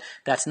first, but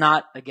that's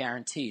not a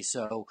guarantee.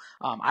 So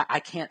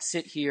I can't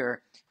sit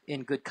here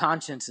in good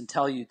conscience and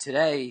tell you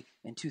today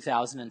in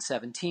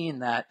 2017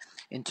 that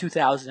in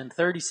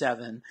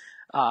 2037,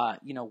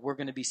 we're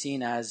going to be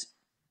seen as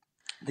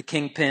the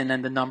kingpin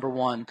and the number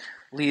one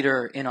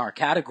leader in our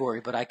category.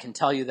 But I can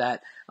tell you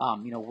that,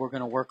 we're going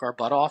to work our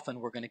butt off,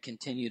 and we're going to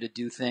continue to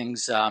do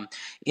things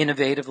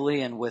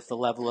innovatively and with the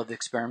level of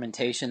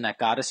experimentation that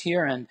got us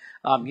here. And,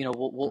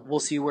 we'll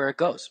see where it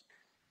goes.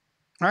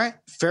 All right.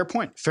 Fair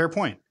point.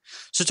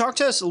 So talk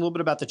to us a little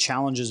bit about the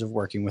challenges of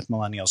working with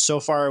millennials. So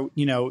far,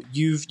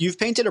 you've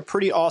painted a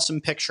pretty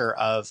awesome picture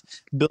of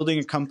building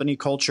a company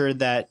culture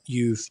that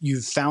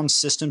you've found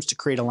systems to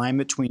create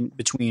alignment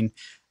between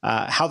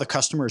how the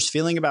customer is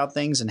feeling about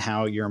things and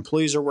how your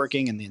employees are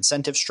working and the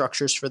incentive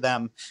structures for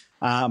them.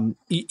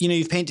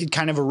 You've painted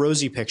kind of a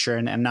rosy picture,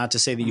 and not to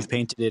say that you've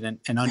painted it an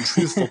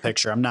untruthful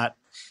picture. I'm not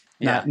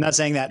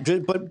saying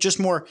that, but just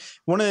more.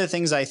 One of the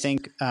things I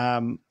think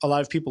a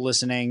lot of people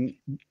listening,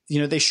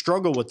 they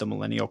struggle with the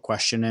millennial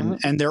question,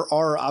 and there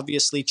are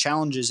obviously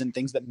challenges and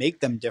things that make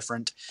them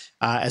different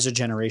as a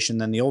generation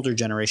than the older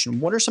generation.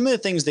 What are some of the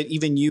things that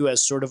even you,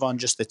 as sort of on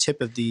just the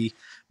tip of the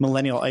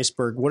millennial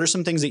iceberg, what are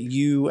some things that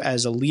you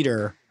as a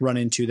leader run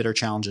into that are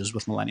challenges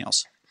with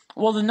millennials?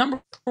 Well, the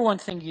number one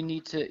thing you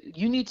need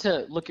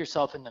to look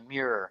yourself in the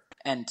mirror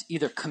and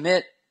either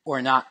commit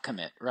or not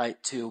commit,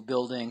 right, to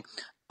building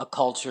a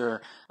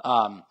culture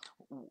of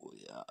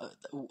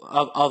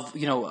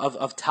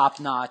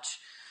top-notch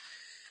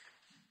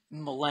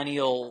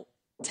millennial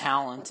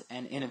talent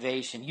and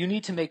innovation. You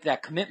need to make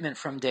that commitment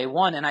from day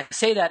one. And I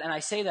say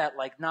that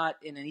like not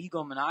in an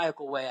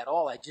egomaniacal way at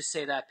all. I just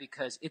say that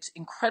because it's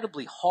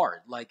incredibly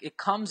hard. Like it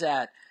comes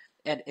at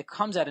an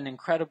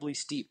incredibly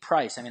steep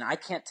price. I mean, I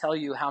can't tell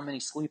you how many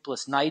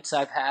sleepless nights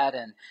I've had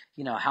and,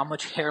 how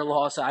much hair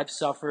loss I've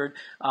suffered.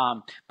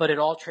 But it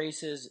all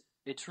traces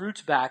its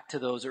roots back to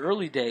those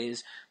early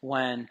days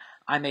when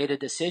I made a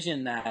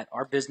decision that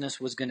our business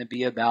was going to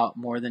be about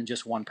more than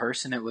just one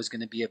person. It was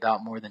going to be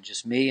about more than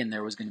just me, and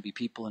there was going to be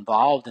people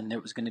involved, and there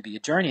was going to be a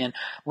journey. And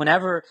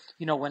whenever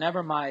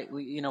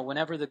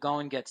the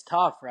going gets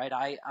tough, right,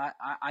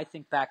 I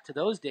think back to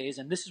those days,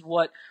 and this is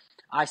what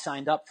I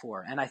signed up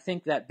for. And I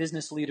think that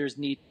business leaders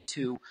need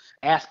to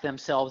ask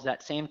themselves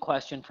that same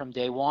question from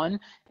day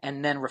one,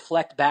 and then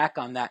reflect back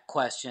on that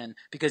question,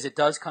 because it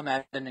does come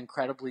at an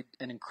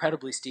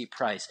incredibly steep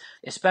price,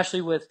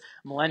 especially with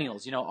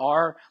millennials.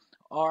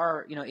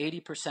 Our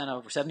 80%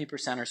 of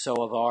 70% or so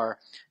of our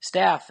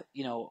staff,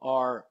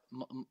 are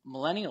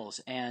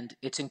millennials, and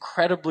it's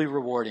incredibly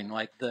rewarding.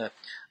 Like the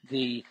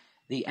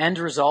end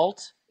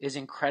result is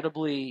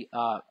incredibly,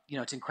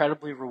 it's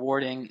incredibly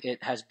rewarding.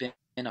 It has been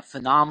a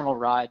phenomenal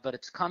ride, but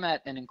it's come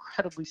at an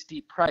incredibly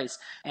steep price.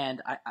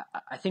 And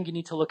I think you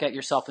need to look at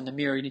yourself in the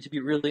mirror. You need to be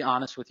really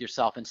honest with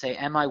yourself and say,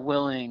 am I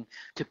willing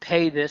to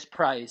pay this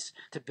price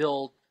to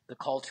build the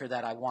culture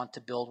that I want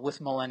to build with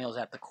millennials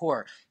at the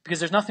core? Because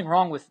there's nothing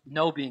wrong with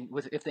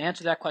if the answer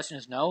to that question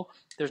is no,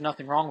 there's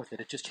nothing wrong with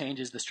it. It just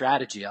changes the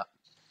strategy up.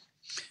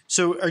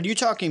 So are you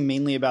talking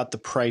mainly about the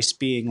price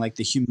being like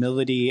the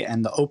humility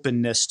and the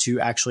openness to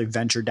actually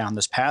venture down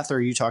this path? Or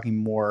are you talking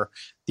more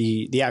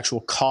the actual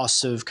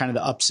costs of kind of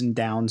the ups and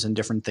downs and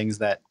different things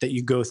that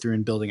you go through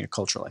in building a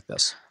culture like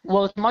this?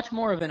 Well, it's much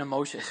more of an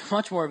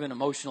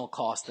emotional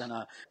cost than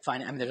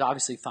there's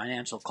obviously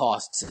financial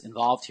costs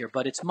involved here,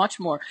 but it's much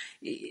more,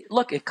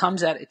 look, it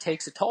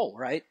takes a toll,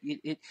 right?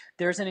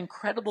 There's an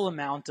incredible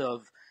amount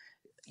of,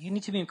 you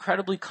need to be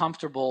incredibly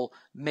comfortable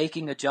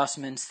making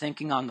adjustments,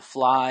 thinking on the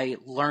fly,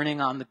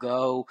 learning on the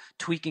go,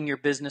 tweaking your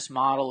business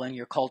model and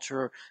your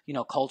culture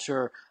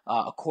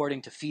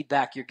according to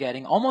feedback you're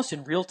getting almost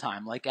in real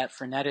time, like at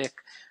frenetic,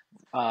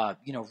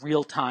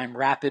 real time,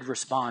 rapid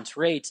response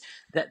rates.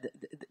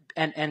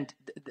 And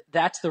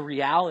that's the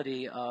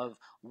reality of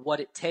what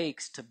it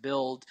takes to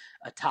build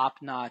a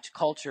top-notch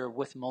culture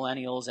with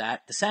millennials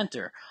at the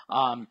center.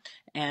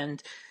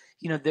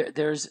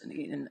 There's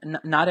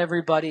not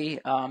everybody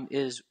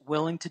is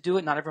willing to do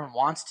it. Not everyone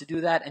wants to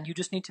do that. And you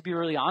just need to be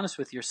really honest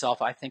with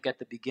yourself, I think, at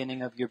the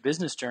beginning of your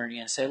business journey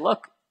and say,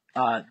 look,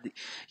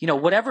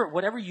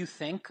 whatever you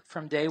think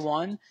from day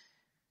one,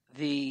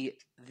 the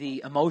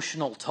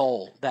emotional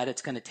toll that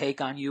it's going to take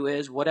on you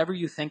is whatever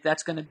you think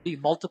that's going to be,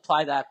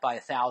 multiply that by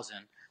 1,000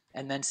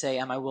 and then say,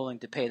 am I willing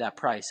to pay that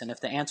price? And if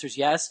the answer is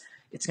yes,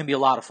 it's going to be a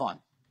lot of fun,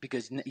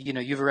 because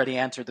you've already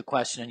answered the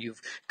question and you've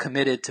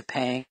committed to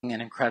paying an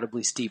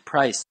incredibly steep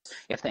price.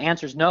 If the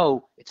answer is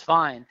no, it's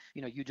fine.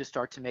 You just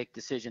start to make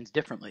decisions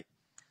differently.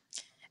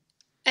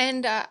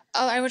 And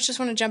I would just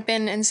want to jump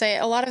in and say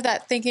a lot of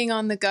that thinking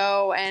on the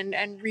go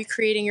and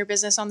recreating your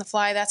business on the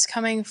fly, that's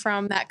coming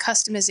from that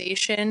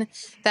customization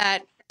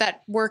that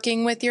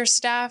working with your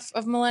staff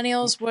of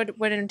millennials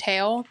would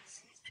entail.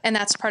 And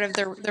that's part of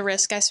the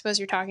risk, I suppose,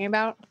 you're talking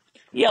about.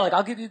 Yeah,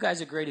 I'll give you guys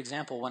a great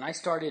example. When I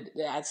started,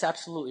 that's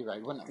absolutely right.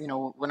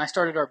 When I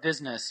started our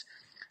business,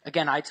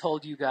 again, I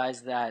told you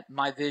guys that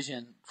my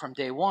vision from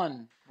day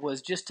one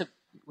was just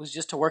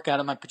to work out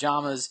of my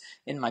pajamas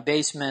in my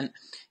basement,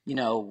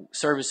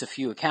 service a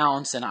few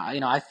accounts, and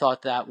I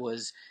thought that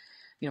was,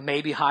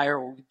 maybe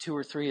hire 2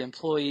 or 3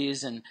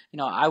 employees, and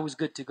I was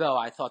good to go.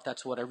 I thought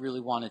that's what I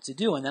really wanted to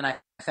do, and then I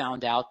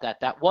found out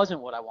that wasn't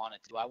what I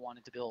wanted to do. I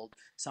wanted to build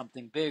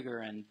something bigger,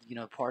 and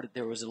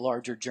there was a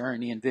larger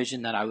journey and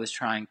vision that I was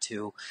trying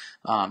to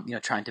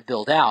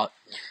build out.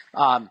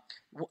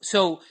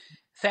 So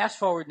fast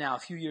forward now, a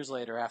few years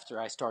later, after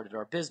I started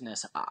our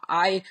business,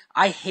 I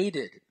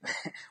hated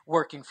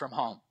working from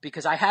home,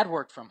 because I had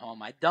worked from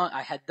home. I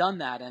had done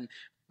that, and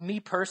me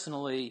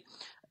personally,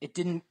 it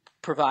didn't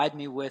provide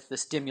me with the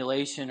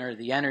stimulation or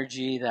the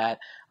energy that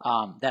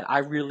I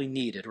really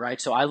needed, right?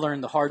 So I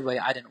learned the hard way.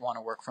 I didn't want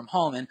to work from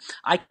home, and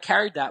I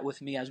carried that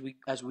with me as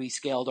we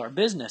scaled our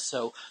business.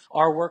 So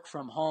our work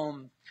from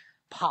home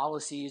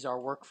policies, our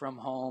work from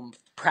home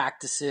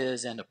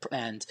practices,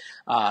 and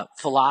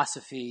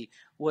philosophy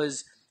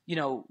was,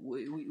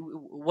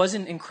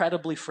 wasn't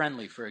incredibly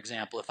friendly. For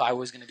example, if I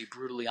was going to be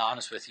brutally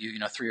honest with you,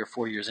 3 or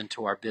 4 years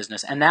into our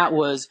business, and that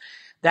was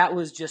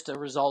just a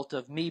result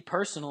of me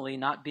personally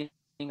not being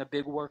a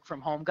big work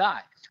from home guy.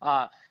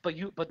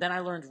 But then I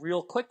learned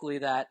real quickly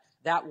that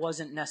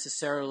wasn't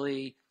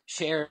necessarily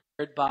shared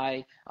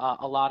by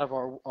a lot of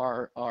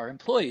our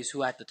employees,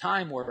 who at the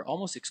time were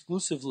almost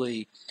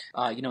exclusively,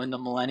 in the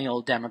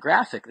millennial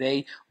demographic.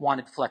 They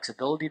wanted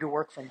flexibility to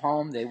work from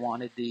home. They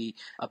wanted the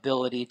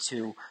ability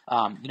to,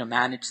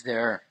 manage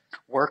their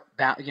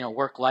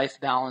work-life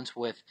balance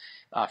with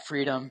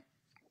freedom,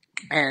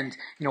 and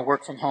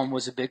work from home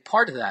was a big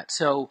part of that.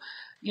 So,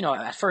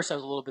 at first I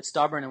was a little bit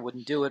stubborn and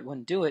wouldn't do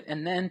it.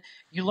 And then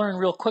you learn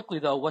real quickly,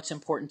 though, what's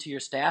important to your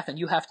staff, and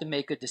you have to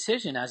make a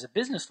decision as a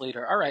business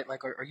leader. All right,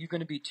 are you going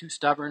to be too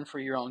stubborn for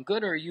your own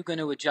good, or are you going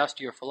to adjust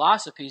your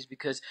philosophies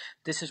because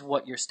this is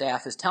what your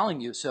staff is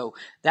telling you? So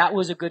that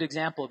was a good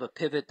example of a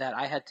pivot that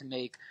I had to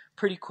make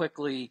pretty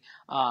quickly.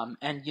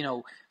 And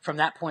from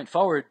that point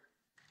forward,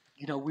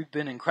 we've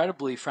been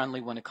incredibly friendly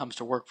when it comes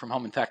to work from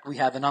home. In fact, we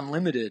have an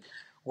unlimited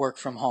work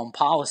from home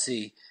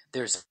policy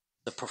there's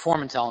the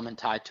performance element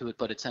tied to it,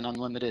 but it's an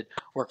unlimited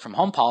work from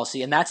home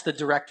policy. And that's the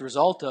direct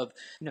result of,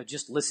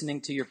 just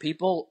listening to your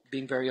people,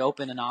 being very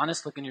open and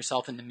honest, looking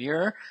yourself in the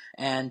mirror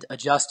and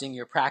adjusting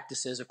your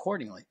practices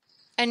accordingly.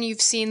 And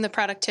you've seen the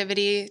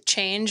productivity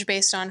change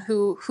based on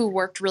who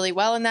worked really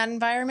well in that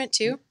environment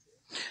too?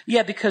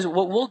 Yeah, because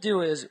what we'll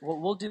do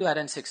at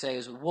N6A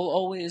is we'll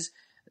always,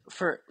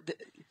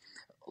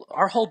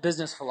 our whole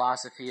business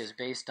philosophy is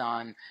based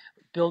on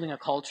building a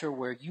culture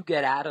where you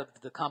get out of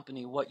the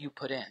company what you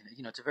put in.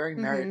 It's a very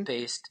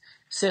merit-based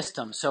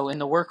system. So in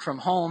the work from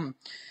home,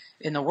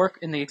 in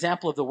the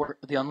example of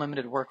the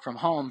unlimited work from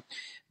home,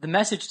 the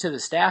message to the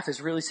staff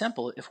is really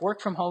simple. If work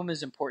from home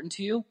is important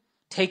to you,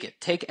 take it.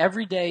 Take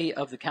every day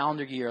of the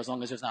calendar year, as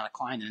long as there's not a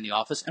client in the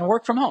office, and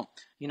work from home.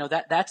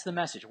 That's the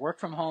message. Work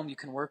from home. You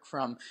can work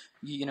from,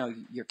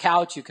 your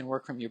couch. You can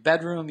work from your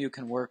bedroom. You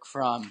can work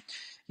from,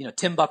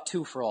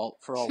 Timbuktu for all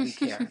we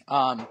care.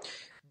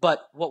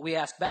 But what we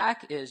ask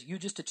back is you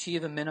just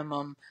achieve a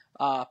minimum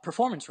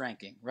performance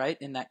ranking, right,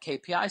 in that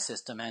KPI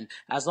system. And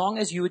as long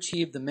as you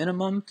achieve the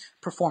minimum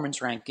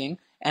performance ranking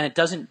and it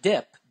doesn't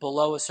dip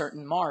below a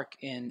certain mark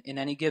in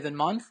any given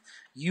month,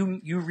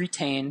 you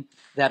retain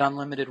that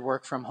unlimited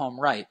work from home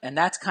right. And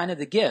that's kind of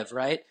the give,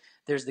 right?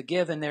 There's the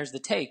give and there's the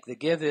take. The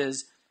give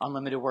is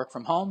unlimited work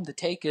from home. The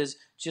take is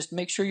just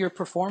make sure your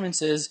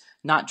performance is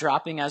not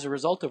dropping as a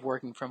result of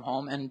working from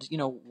home. And,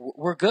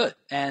 we're good.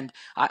 And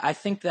I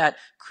think that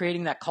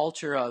creating that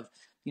culture of,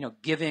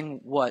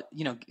 giving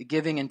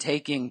and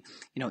taking,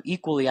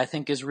 equally, I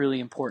think is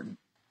really important.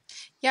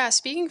 Yeah,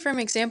 speaking from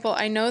example,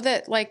 I know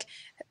that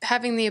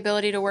having the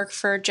ability to work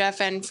for Jeff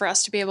and for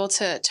us to be able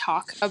to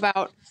talk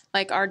about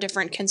our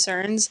different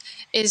concerns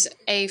is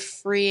a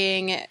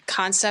freeing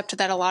concept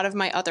that a lot of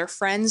my other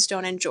friends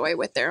don't enjoy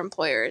with their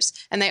employers.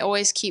 And they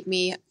always keep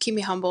me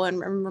humble and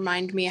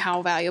remind me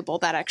how valuable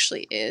that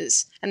actually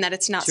is, and that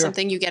it's not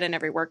something you get in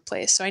every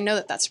workplace. So I know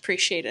that that's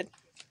appreciated.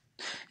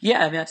 Yeah,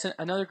 I mean, that's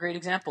another great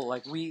example.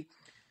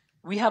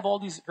 We have all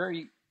these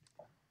very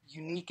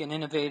unique and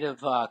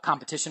innovative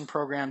competition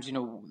programs.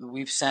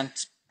 We've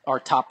sent our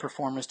top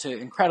performers to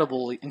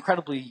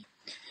incredibly,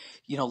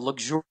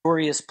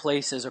 luxurious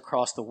places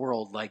across the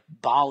world, like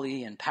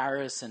Bali and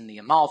Paris and the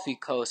Amalfi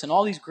Coast and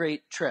all these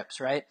great trips,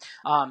 right?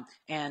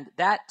 And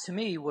that, to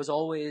me, was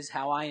always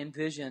how I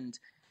envisioned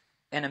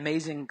an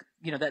amazing,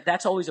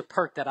 that's always a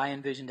perk that I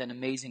envisioned an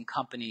amazing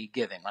company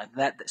giving. Like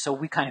that. So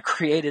we kind of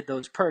created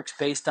those perks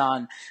based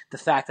on the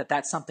fact that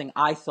that's something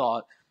I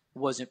thought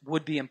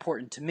would be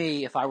important to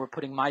me if I were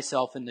putting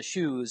myself in the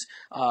shoes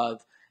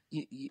of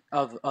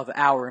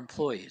our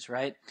employees,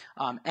 right?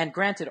 And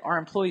granted, our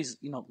employees,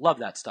 love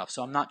that stuff.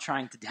 So I'm not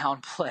trying to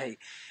downplay,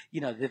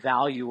 the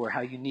value or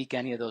how unique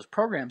any of those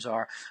programs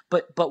are.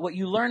 But what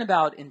you learn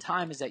about in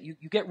time is that you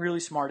get really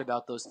smart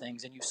about those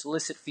things and you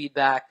solicit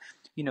feedback.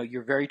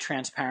 You're very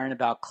transparent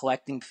about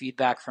collecting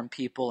feedback from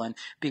people and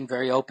being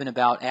very open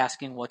about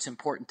asking what's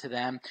important to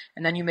them.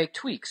 And then you make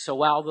tweaks. So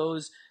while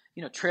those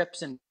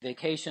trips and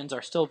vacations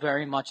are still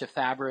very much a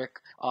fabric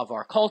of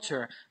our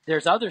culture,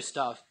 there's other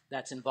stuff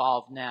that's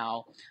involved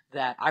now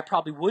that I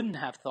probably wouldn't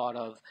have thought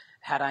of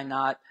had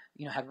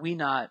we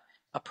not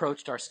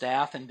approached our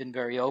staff and been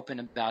very open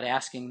about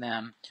asking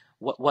them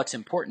what's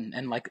important.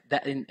 And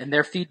and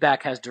their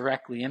feedback has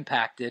directly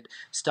impacted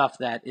stuff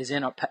that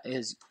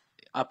is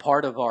a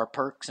part of our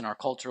perks and our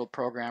cultural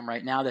program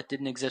right now that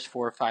didn't exist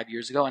 4 or 5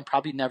 years ago and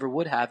probably never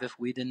would have if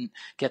we didn't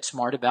get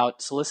smart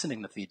about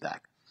soliciting the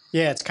feedback.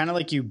 Yeah, it's kind of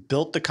like you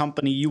built the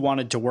company you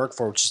wanted to work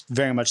for, which is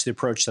very much the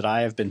approach that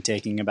I have been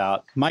taking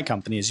about my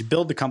company is you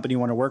build the company you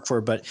want to work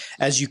for, but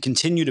as you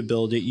continue to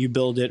build it, you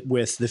build it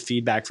with the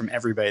feedback from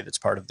everybody that's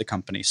part of the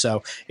company.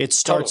 So it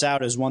starts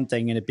out as one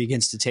thing and it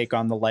begins to take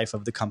on the life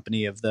of the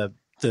company of the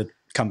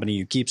company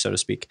you keep, so to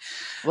speak.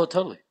 Well,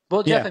 totally.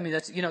 Well, Jeff, I mean,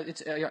 that's,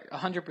 it's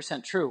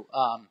 100% true.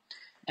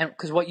 And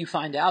because what you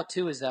find out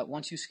too is that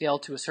once you scale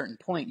to a certain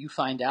point, you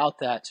find out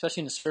that,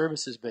 especially in the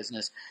services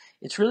business,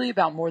 it's really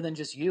about more than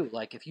just you.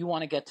 Like if you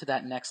want to get to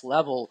that next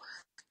level,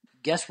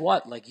 guess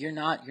what? Like you're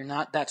not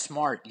that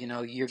smart. You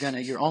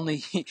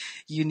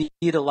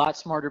need a lot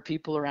smarter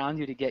people around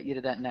you to get you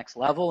to that next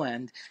level.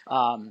 And,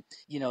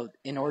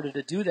 in order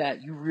to do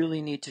that, you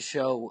really need to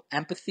show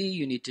empathy.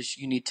 You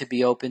need to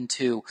be open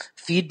to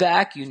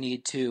feedback. You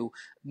need to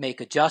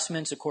make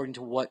adjustments according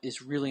to what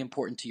is really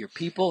important to your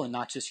people and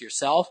not just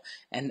yourself.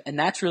 And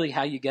that's really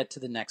how you get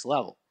to the next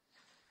level.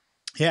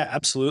 Yeah,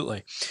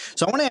 absolutely.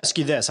 So I want to ask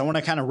you this. I want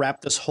to kind of wrap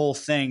this whole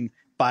thing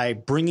by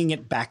bringing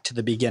it back to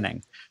the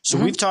beginning. So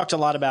we've talked a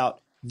lot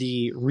about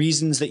the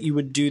reasons that you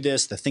would do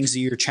this, the things that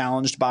you're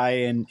challenged by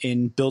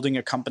in building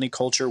a company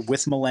culture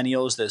with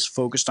millennials that is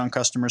focused on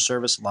customer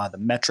service, a lot of the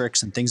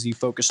metrics and things that you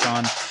focused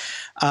on.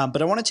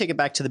 But I want to take it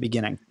back to the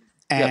beginning.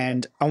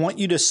 And I want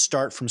you to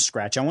start from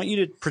scratch. I want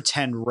you to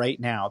pretend right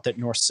now that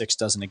North 6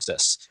 doesn't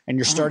exist and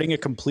you're starting a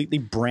completely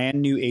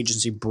brand new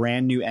agency,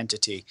 brand new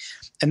entity.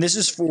 And this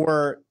is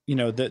for,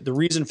 the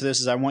reason for this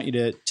is I want you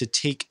to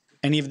take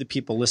any of the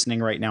people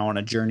listening right now on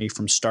a journey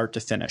from start to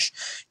finish.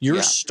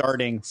 You're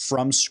starting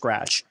from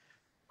scratch.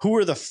 Who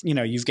are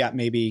you've got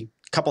maybe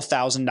couple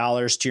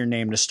 $1,000s to your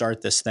name to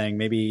start this thing.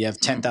 Maybe you have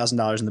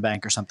 $10,000 in the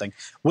bank or something.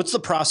 What's the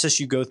process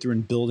you go through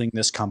in building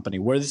this company?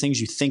 What are the things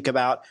you think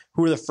about?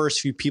 Who are the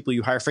first few people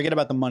you hire? Forget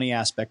about the money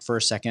aspect for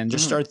a second.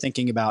 Just start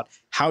thinking about,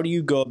 how do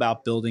you go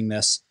about building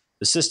this?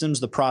 The systems,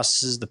 the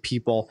processes, the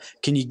people.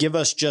 Can you give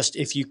us, just,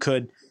 if you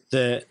could,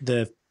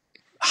 the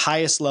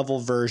highest level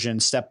version,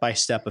 step by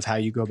step, of how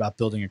you go about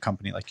building a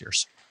company like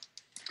yours?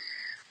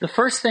 The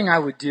first thing I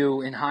would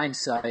do in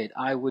hindsight,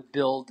 I would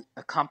build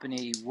a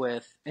company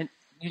with, and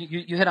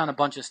you hit on a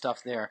bunch of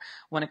stuff there.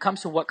 When it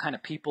comes to what kind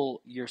of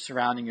people you're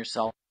surrounding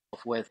yourself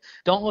with,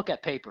 don't look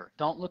at paper,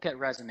 don't look at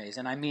resumes.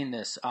 And I mean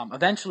this.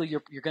 Eventually,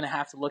 you're going to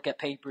have to look at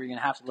paper. You're going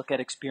to have to look at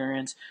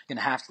experience. You're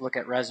going to have to look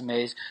at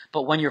resumes.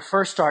 But when you're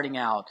first starting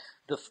out,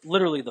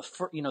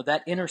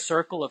 that inner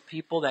circle of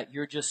people that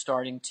you're just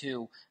starting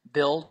to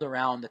build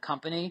around the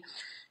company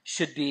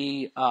should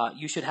be,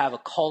 you should have a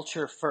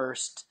culture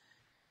first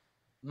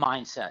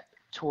mindset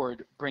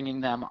toward bringing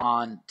them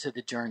on to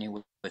the journey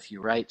with you,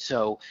 right?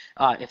 So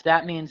if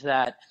that means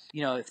that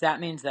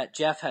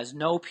Jeff has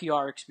no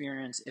PR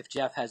experience, if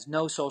Jeff has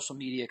no social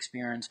media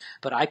experience,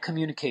 but I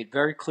communicate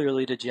very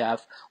clearly to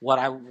Jeff what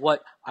I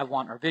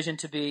want our vision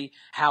to be,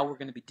 how we're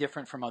going to be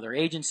different from other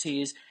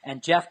agencies,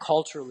 and Jeff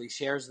culturally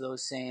shares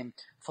those same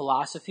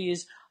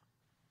philosophies,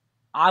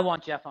 I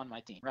want Jeff on my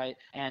team, right?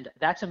 And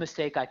that's a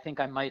mistake I think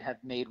I might have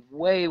made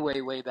way,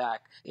 way, way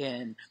back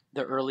in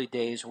the early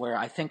days, where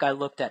I think I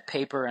looked at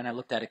paper and I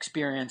looked at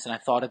experience, and I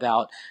thought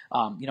about,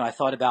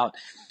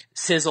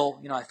 sizzle.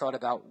 I thought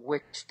about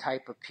which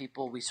type of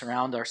people we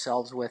surround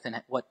ourselves with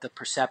and what the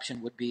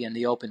perception would be in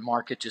the open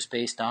market just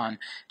based on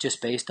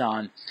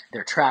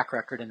their track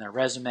record and their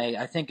resume.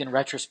 I think in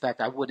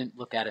retrospect, I wouldn't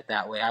look at it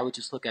that way. I would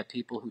just look at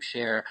people who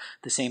share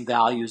the same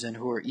values and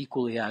who are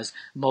equally as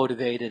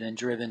motivated and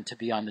driven to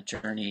be on the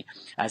journey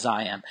as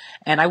I am.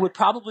 And I would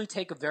probably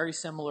take a very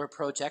similar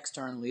approach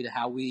externally to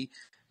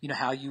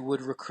how you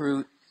would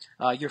recruit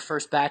your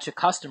first batch of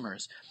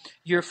customers.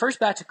 Your first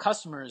batch of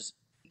customers,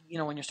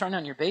 when you're starting out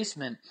in your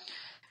basement,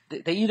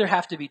 they either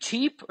have to be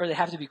cheap or they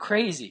have to be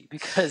crazy,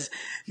 because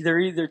they're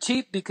either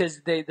cheap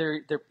because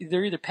they're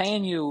either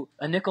paying you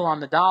a nickel on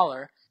the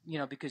dollar,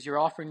 because you're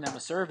offering them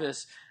a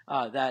service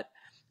that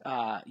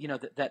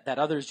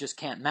others just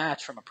can't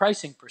match from a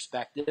pricing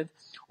perspective,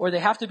 or they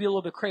have to be a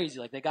little bit crazy.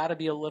 Like, they got to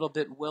be a little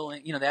bit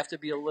willing, they have to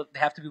be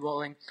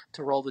willing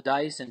to roll the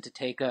dice and to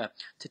take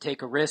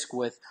a risk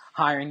with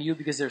hiring you,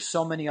 because there's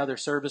so many other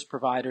service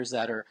providers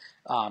that are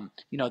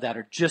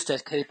just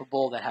as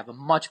capable, that have a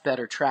much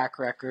better track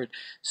record.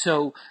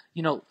 So,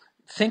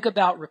 think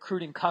about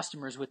recruiting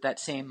customers with that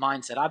same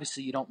mindset.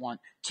 Obviously, you don't want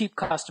cheap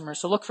customers,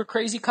 so look for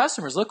crazy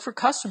customers. Look for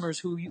customers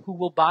who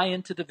will buy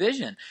into the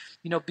vision.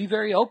 Be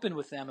very open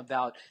with them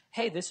about,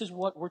 hey, this is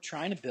what we're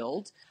trying to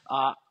build.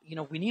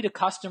 We need a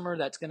customer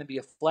that's going to be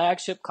a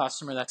flagship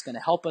customer that's going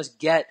to help us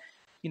get,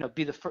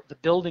 be the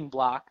building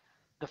block,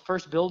 the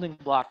first building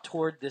block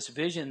toward this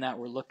vision that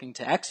we're looking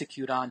to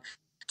execute on.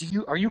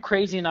 Are you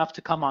crazy enough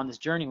to come on this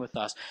journey with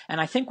us?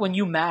 And I think when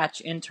you match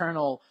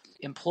internal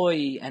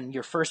employee and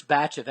your first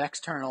batch of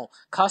external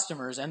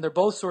customers, and they're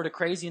both sort of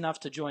crazy enough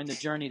to join the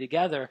journey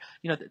together,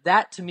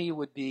 that to me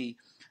would be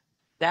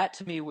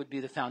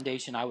the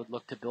foundation I would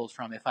look to build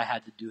from if I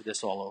had to do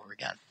this all over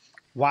again.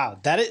 Wow.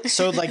 That's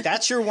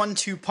your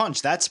 1-2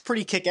 punch. That's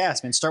pretty kick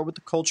ass, man. Start with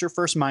the culture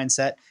first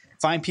mindset,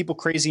 find people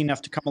crazy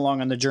enough to come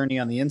along on the journey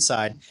on the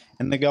inside,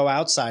 and then go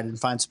outside and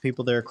find some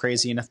people that are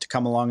crazy enough to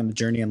come along on the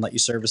journey and let you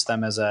service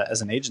them as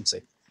an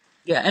agency.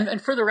 Yeah. And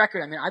for the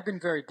record, I've been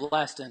very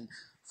blessed and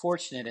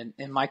fortunate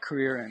in my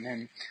career and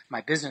in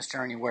my business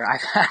journey, where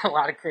I've had a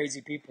lot of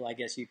crazy people, I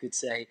guess you could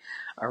say,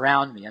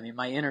 around me.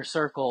 My inner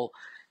circle,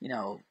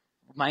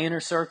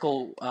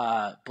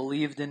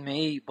 believed in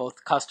me.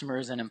 Both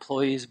customers and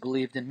employees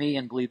believed in me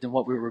and believed in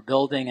what we were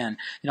building. And,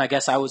 I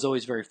guess I was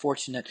always very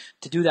fortunate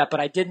to do that. But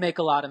I did make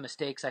a lot of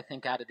mistakes, I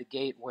think, out of the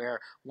gate, where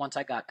once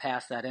I got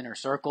past that inner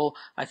circle,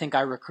 I think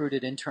I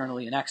recruited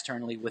internally and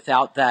externally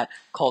without that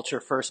culture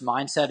first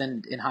mindset.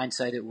 And in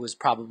hindsight, it was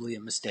probably a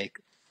mistake.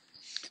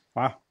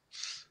 Wow.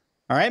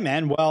 All right,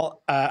 man.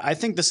 Well, I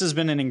think this has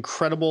been an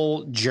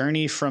incredible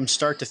journey from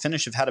start to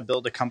finish of how to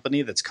build a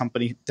company that's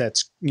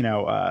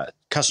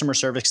customer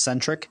service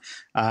centric,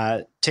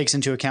 takes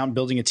into account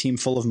building a team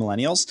full of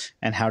millennials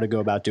and how to go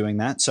about doing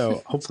that.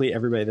 So hopefully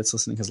everybody that's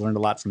listening has learned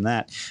a lot from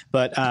that.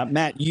 But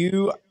Matt,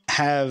 you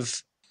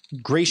have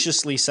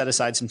graciously set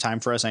aside some time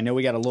for us. I know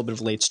we got a little bit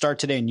of a late start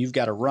today and you've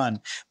got to run,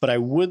 but I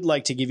would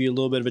like to give you a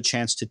little bit of a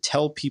chance to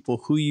tell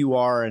people who you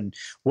are and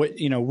what,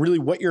 really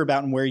what you're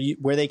about and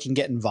where they can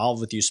get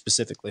involved with you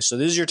specifically. So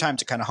this is your time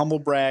to kind of humble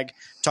brag,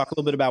 talk a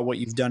little bit about what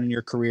you've done in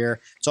your career.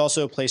 It's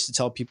also a place to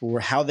tell people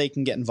how they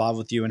can get involved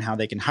with you and how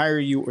they can hire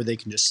you, or they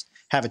can just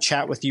have a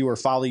chat with you or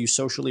follow you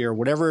socially or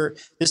whatever.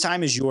 This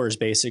time is yours,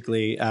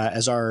 basically,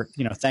 as our,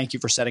 thank you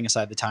for setting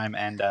aside the time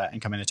and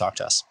coming to talk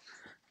to us.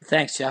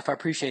 Thanks, Jeff. I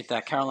appreciate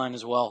that. Caroline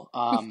as well.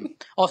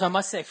 Also, I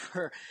must say,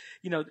 for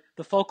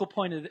the focal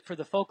point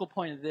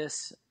of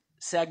this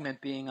segment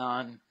being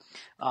on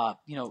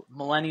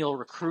millennial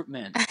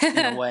recruitment in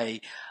a way,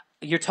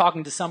 you're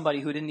talking to somebody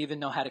who didn't even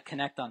know how to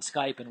connect on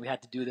Skype, and we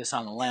had to do this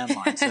on the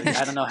landline. So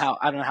I don't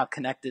know how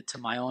connected to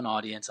my own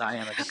audience I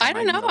am. I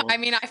don't know. I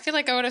mean, I feel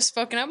like I would have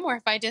spoken up more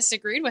if I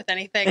disagreed with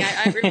anything.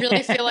 I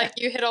really feel like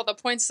you hit all the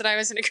points that I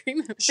was in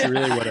agreement with. She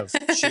really would have.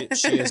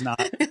 She is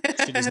not.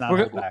 She does not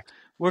hold back.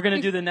 We're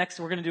going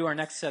to do our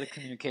next set of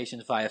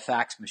communications via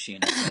fax machine.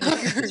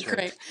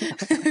 Great.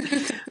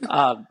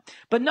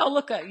 But no,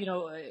 look,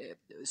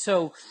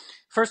 so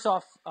first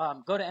off,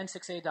 go to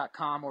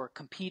n6a.com or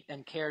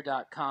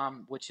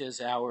competeandcare.com, which is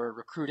our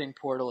recruiting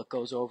portal. It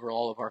goes over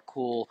all of our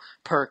cool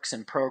perks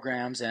and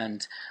programs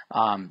and,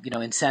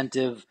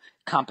 incentive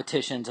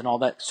competitions and all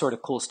that sort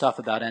of cool stuff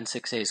about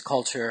N6A's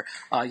culture.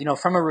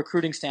 From a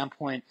recruiting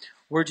standpoint,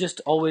 we're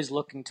just always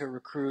looking to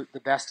recruit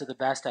the best of the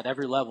best at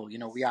every level.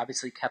 We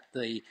obviously kept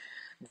the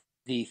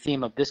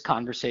theme of this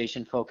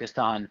conversation focused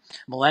on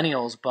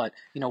millennials, but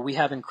we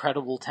have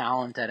incredible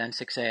talent at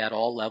N6A at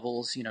all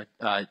levels.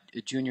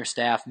 Junior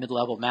staff,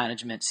 mid-level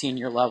management,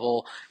 senior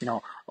level.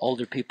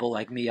 Older people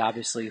like me,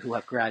 obviously, who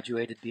have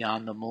graduated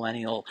beyond the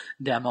millennial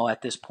demo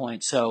at this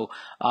point. So,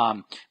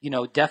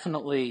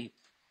 definitely,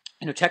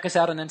 check us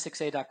out on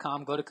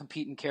n6a.com. Go to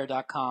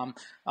competeandcare.com.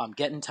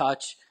 Get in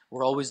touch.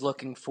 We're always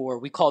looking for,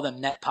 we call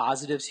them net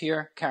positives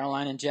here,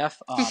 Caroline and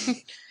Jeff,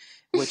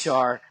 which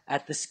are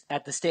at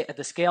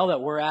the scale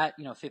that we're at,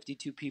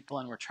 52 people,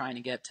 and we're trying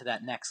to get to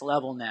that next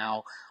level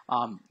now.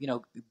 A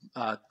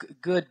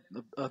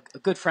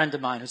good friend of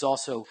mine who's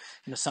also,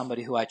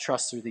 somebody who I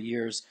trust through the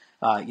years,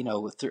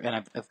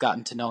 and I've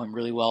gotten to know him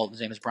really well.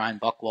 His name is Brian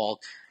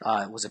Buchwald,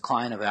 was a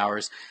client of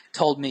ours.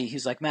 Told me,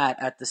 he's like,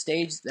 Matt, at the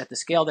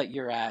scale that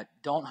you're at,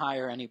 don't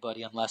hire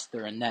anybody unless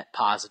they're a net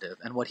positive.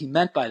 And what he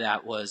meant by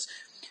that was,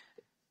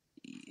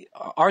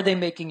 are they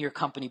making your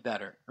company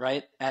better,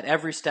 right? At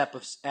every step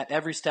of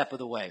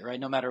the way, right?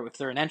 No matter if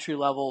they're an entry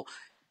level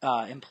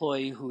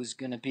employee who's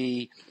going to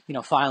be,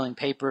 filing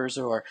papers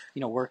or,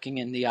 working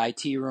in the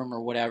IT room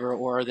or whatever,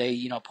 or are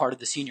they, part of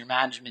the senior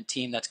management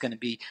team that's going to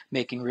be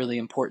making really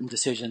important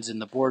decisions in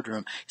the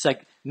boardroom. It's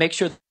like, make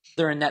sure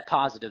they're a net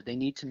positive. They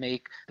need to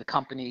make the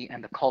company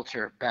and the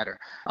culture better.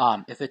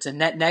 If it's a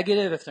net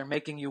negative, if they're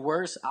making you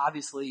worse,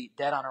 obviously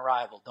dead on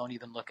arrival. Don't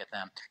even look at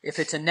them. If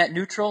it's a net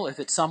neutral, if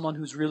it's someone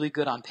who's really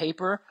good on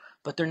paper,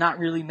 but they're not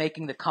really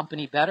making the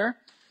company better,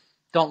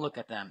 don't look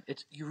at them.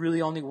 You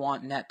really only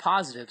want net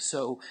positive.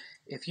 So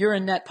if you're a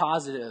net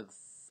positive,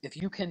 if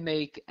you can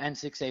make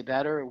N6A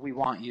better, we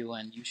want you,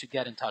 and you should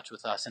get in touch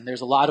with us. And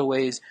there's a lot of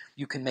ways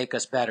you can make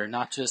us better,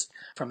 not just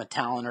from a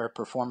talent or a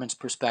performance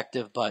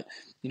perspective, but,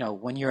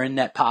 when you're a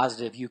net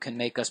positive, you can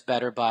make us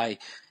better by,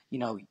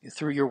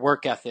 through your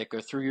work ethic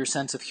or through your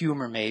sense of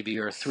humor maybe,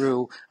 or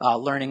through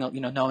learning,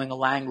 knowing a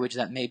language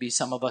that maybe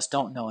some of us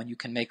don't know, and you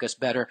can make us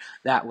better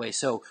that way.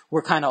 So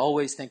we're kind of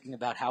always thinking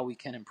about how we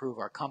can improve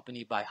our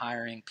company by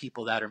hiring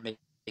people that are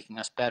making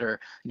us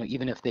better,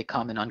 even if they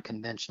come in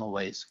unconventional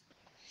ways.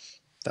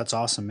 That's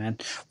awesome, man.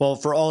 Well,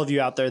 for all of you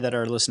out there that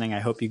are listening, I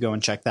hope you go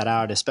and check that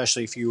out,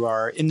 especially if you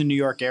are in the New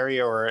York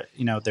area, or,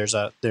 there's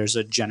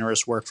a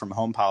generous work from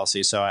home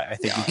policy. So I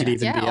think you could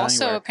even be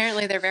also anywhere.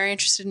 Apparently they're very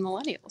interested in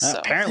millennials. So.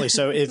 Apparently.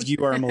 So if you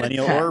are a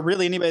millennial or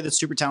really anybody that's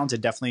super talented,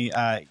 definitely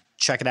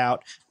check it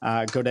out.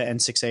 Go to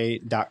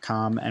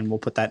n6a.com, and we'll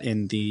put that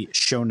in the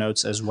show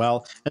notes as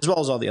well as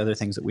all the other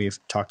things that we've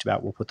talked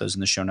about. We'll put those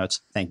in the show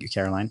notes. Thank you,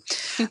 Caroline.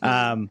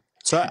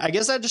 So I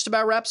guess that just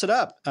about wraps it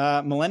up.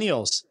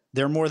 Millennials.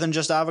 They're more than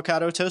just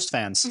avocado toast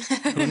fans.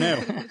 Who knew?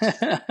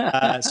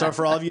 So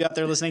for all of you out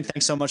there listening,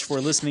 thanks so much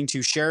for listening to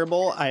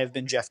Shareable. I have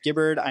been Jeff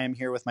Gibbard. I am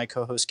here with my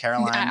co-host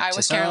Caroline. I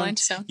was Caroline.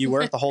 So. You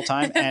were the whole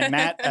time. And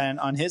Matt, and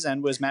on his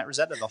end was Matt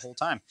Rizzetta the whole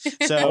time.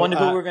 So I wonder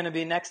who we're going to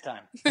be next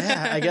time.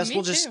 Yeah, I guess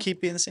we'll just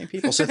keep being the same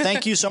people. So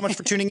thank you so much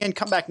for tuning in.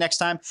 Come back next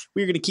time.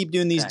 We're going to keep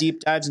doing these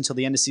deep dives until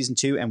the end of season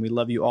 2, and we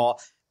love you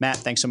all. Matt,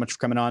 thanks so much for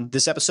coming on.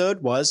 This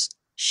episode was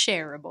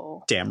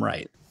Shareable. Damn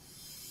right.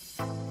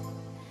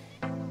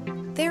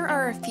 There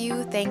are a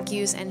few thank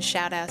yous and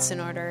shout outs in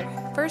order.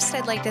 First,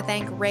 I'd like to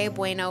thank Ray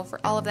Bueno for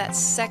all of that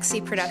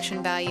sexy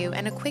production value,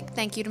 and a quick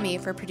thank you to me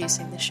for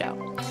producing the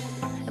show.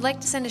 I'd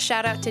like to send a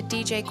shout out to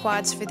DJ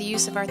Quads for the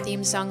use of our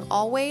theme song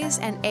Always,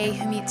 and A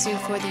Himitsu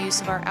for the use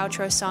of our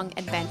outro song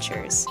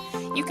Adventures.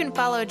 You can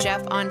follow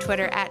Jeff on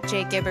Twitter at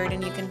jgibbard,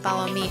 and you can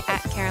follow me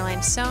at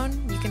Caroline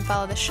Sohn. You can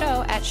follow the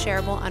show at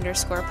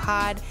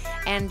shareable_pod,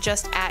 and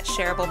just at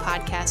Shareable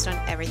Podcast on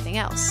everything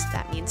else.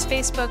 That means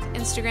Facebook,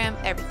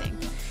 Instagram, everything.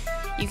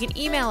 You can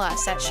email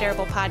us at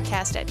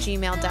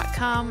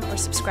shareablepodcast@gmail.com, or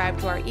subscribe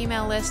to our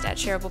email list at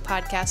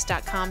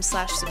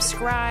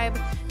shareablepodcast.com/subscribe.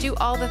 Do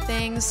all the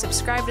things,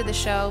 subscribe to the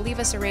show, leave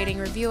us a rating,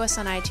 review us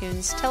on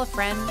iTunes, tell a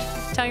friend,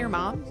 tell your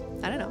mom.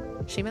 I don't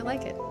know, she might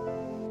like it.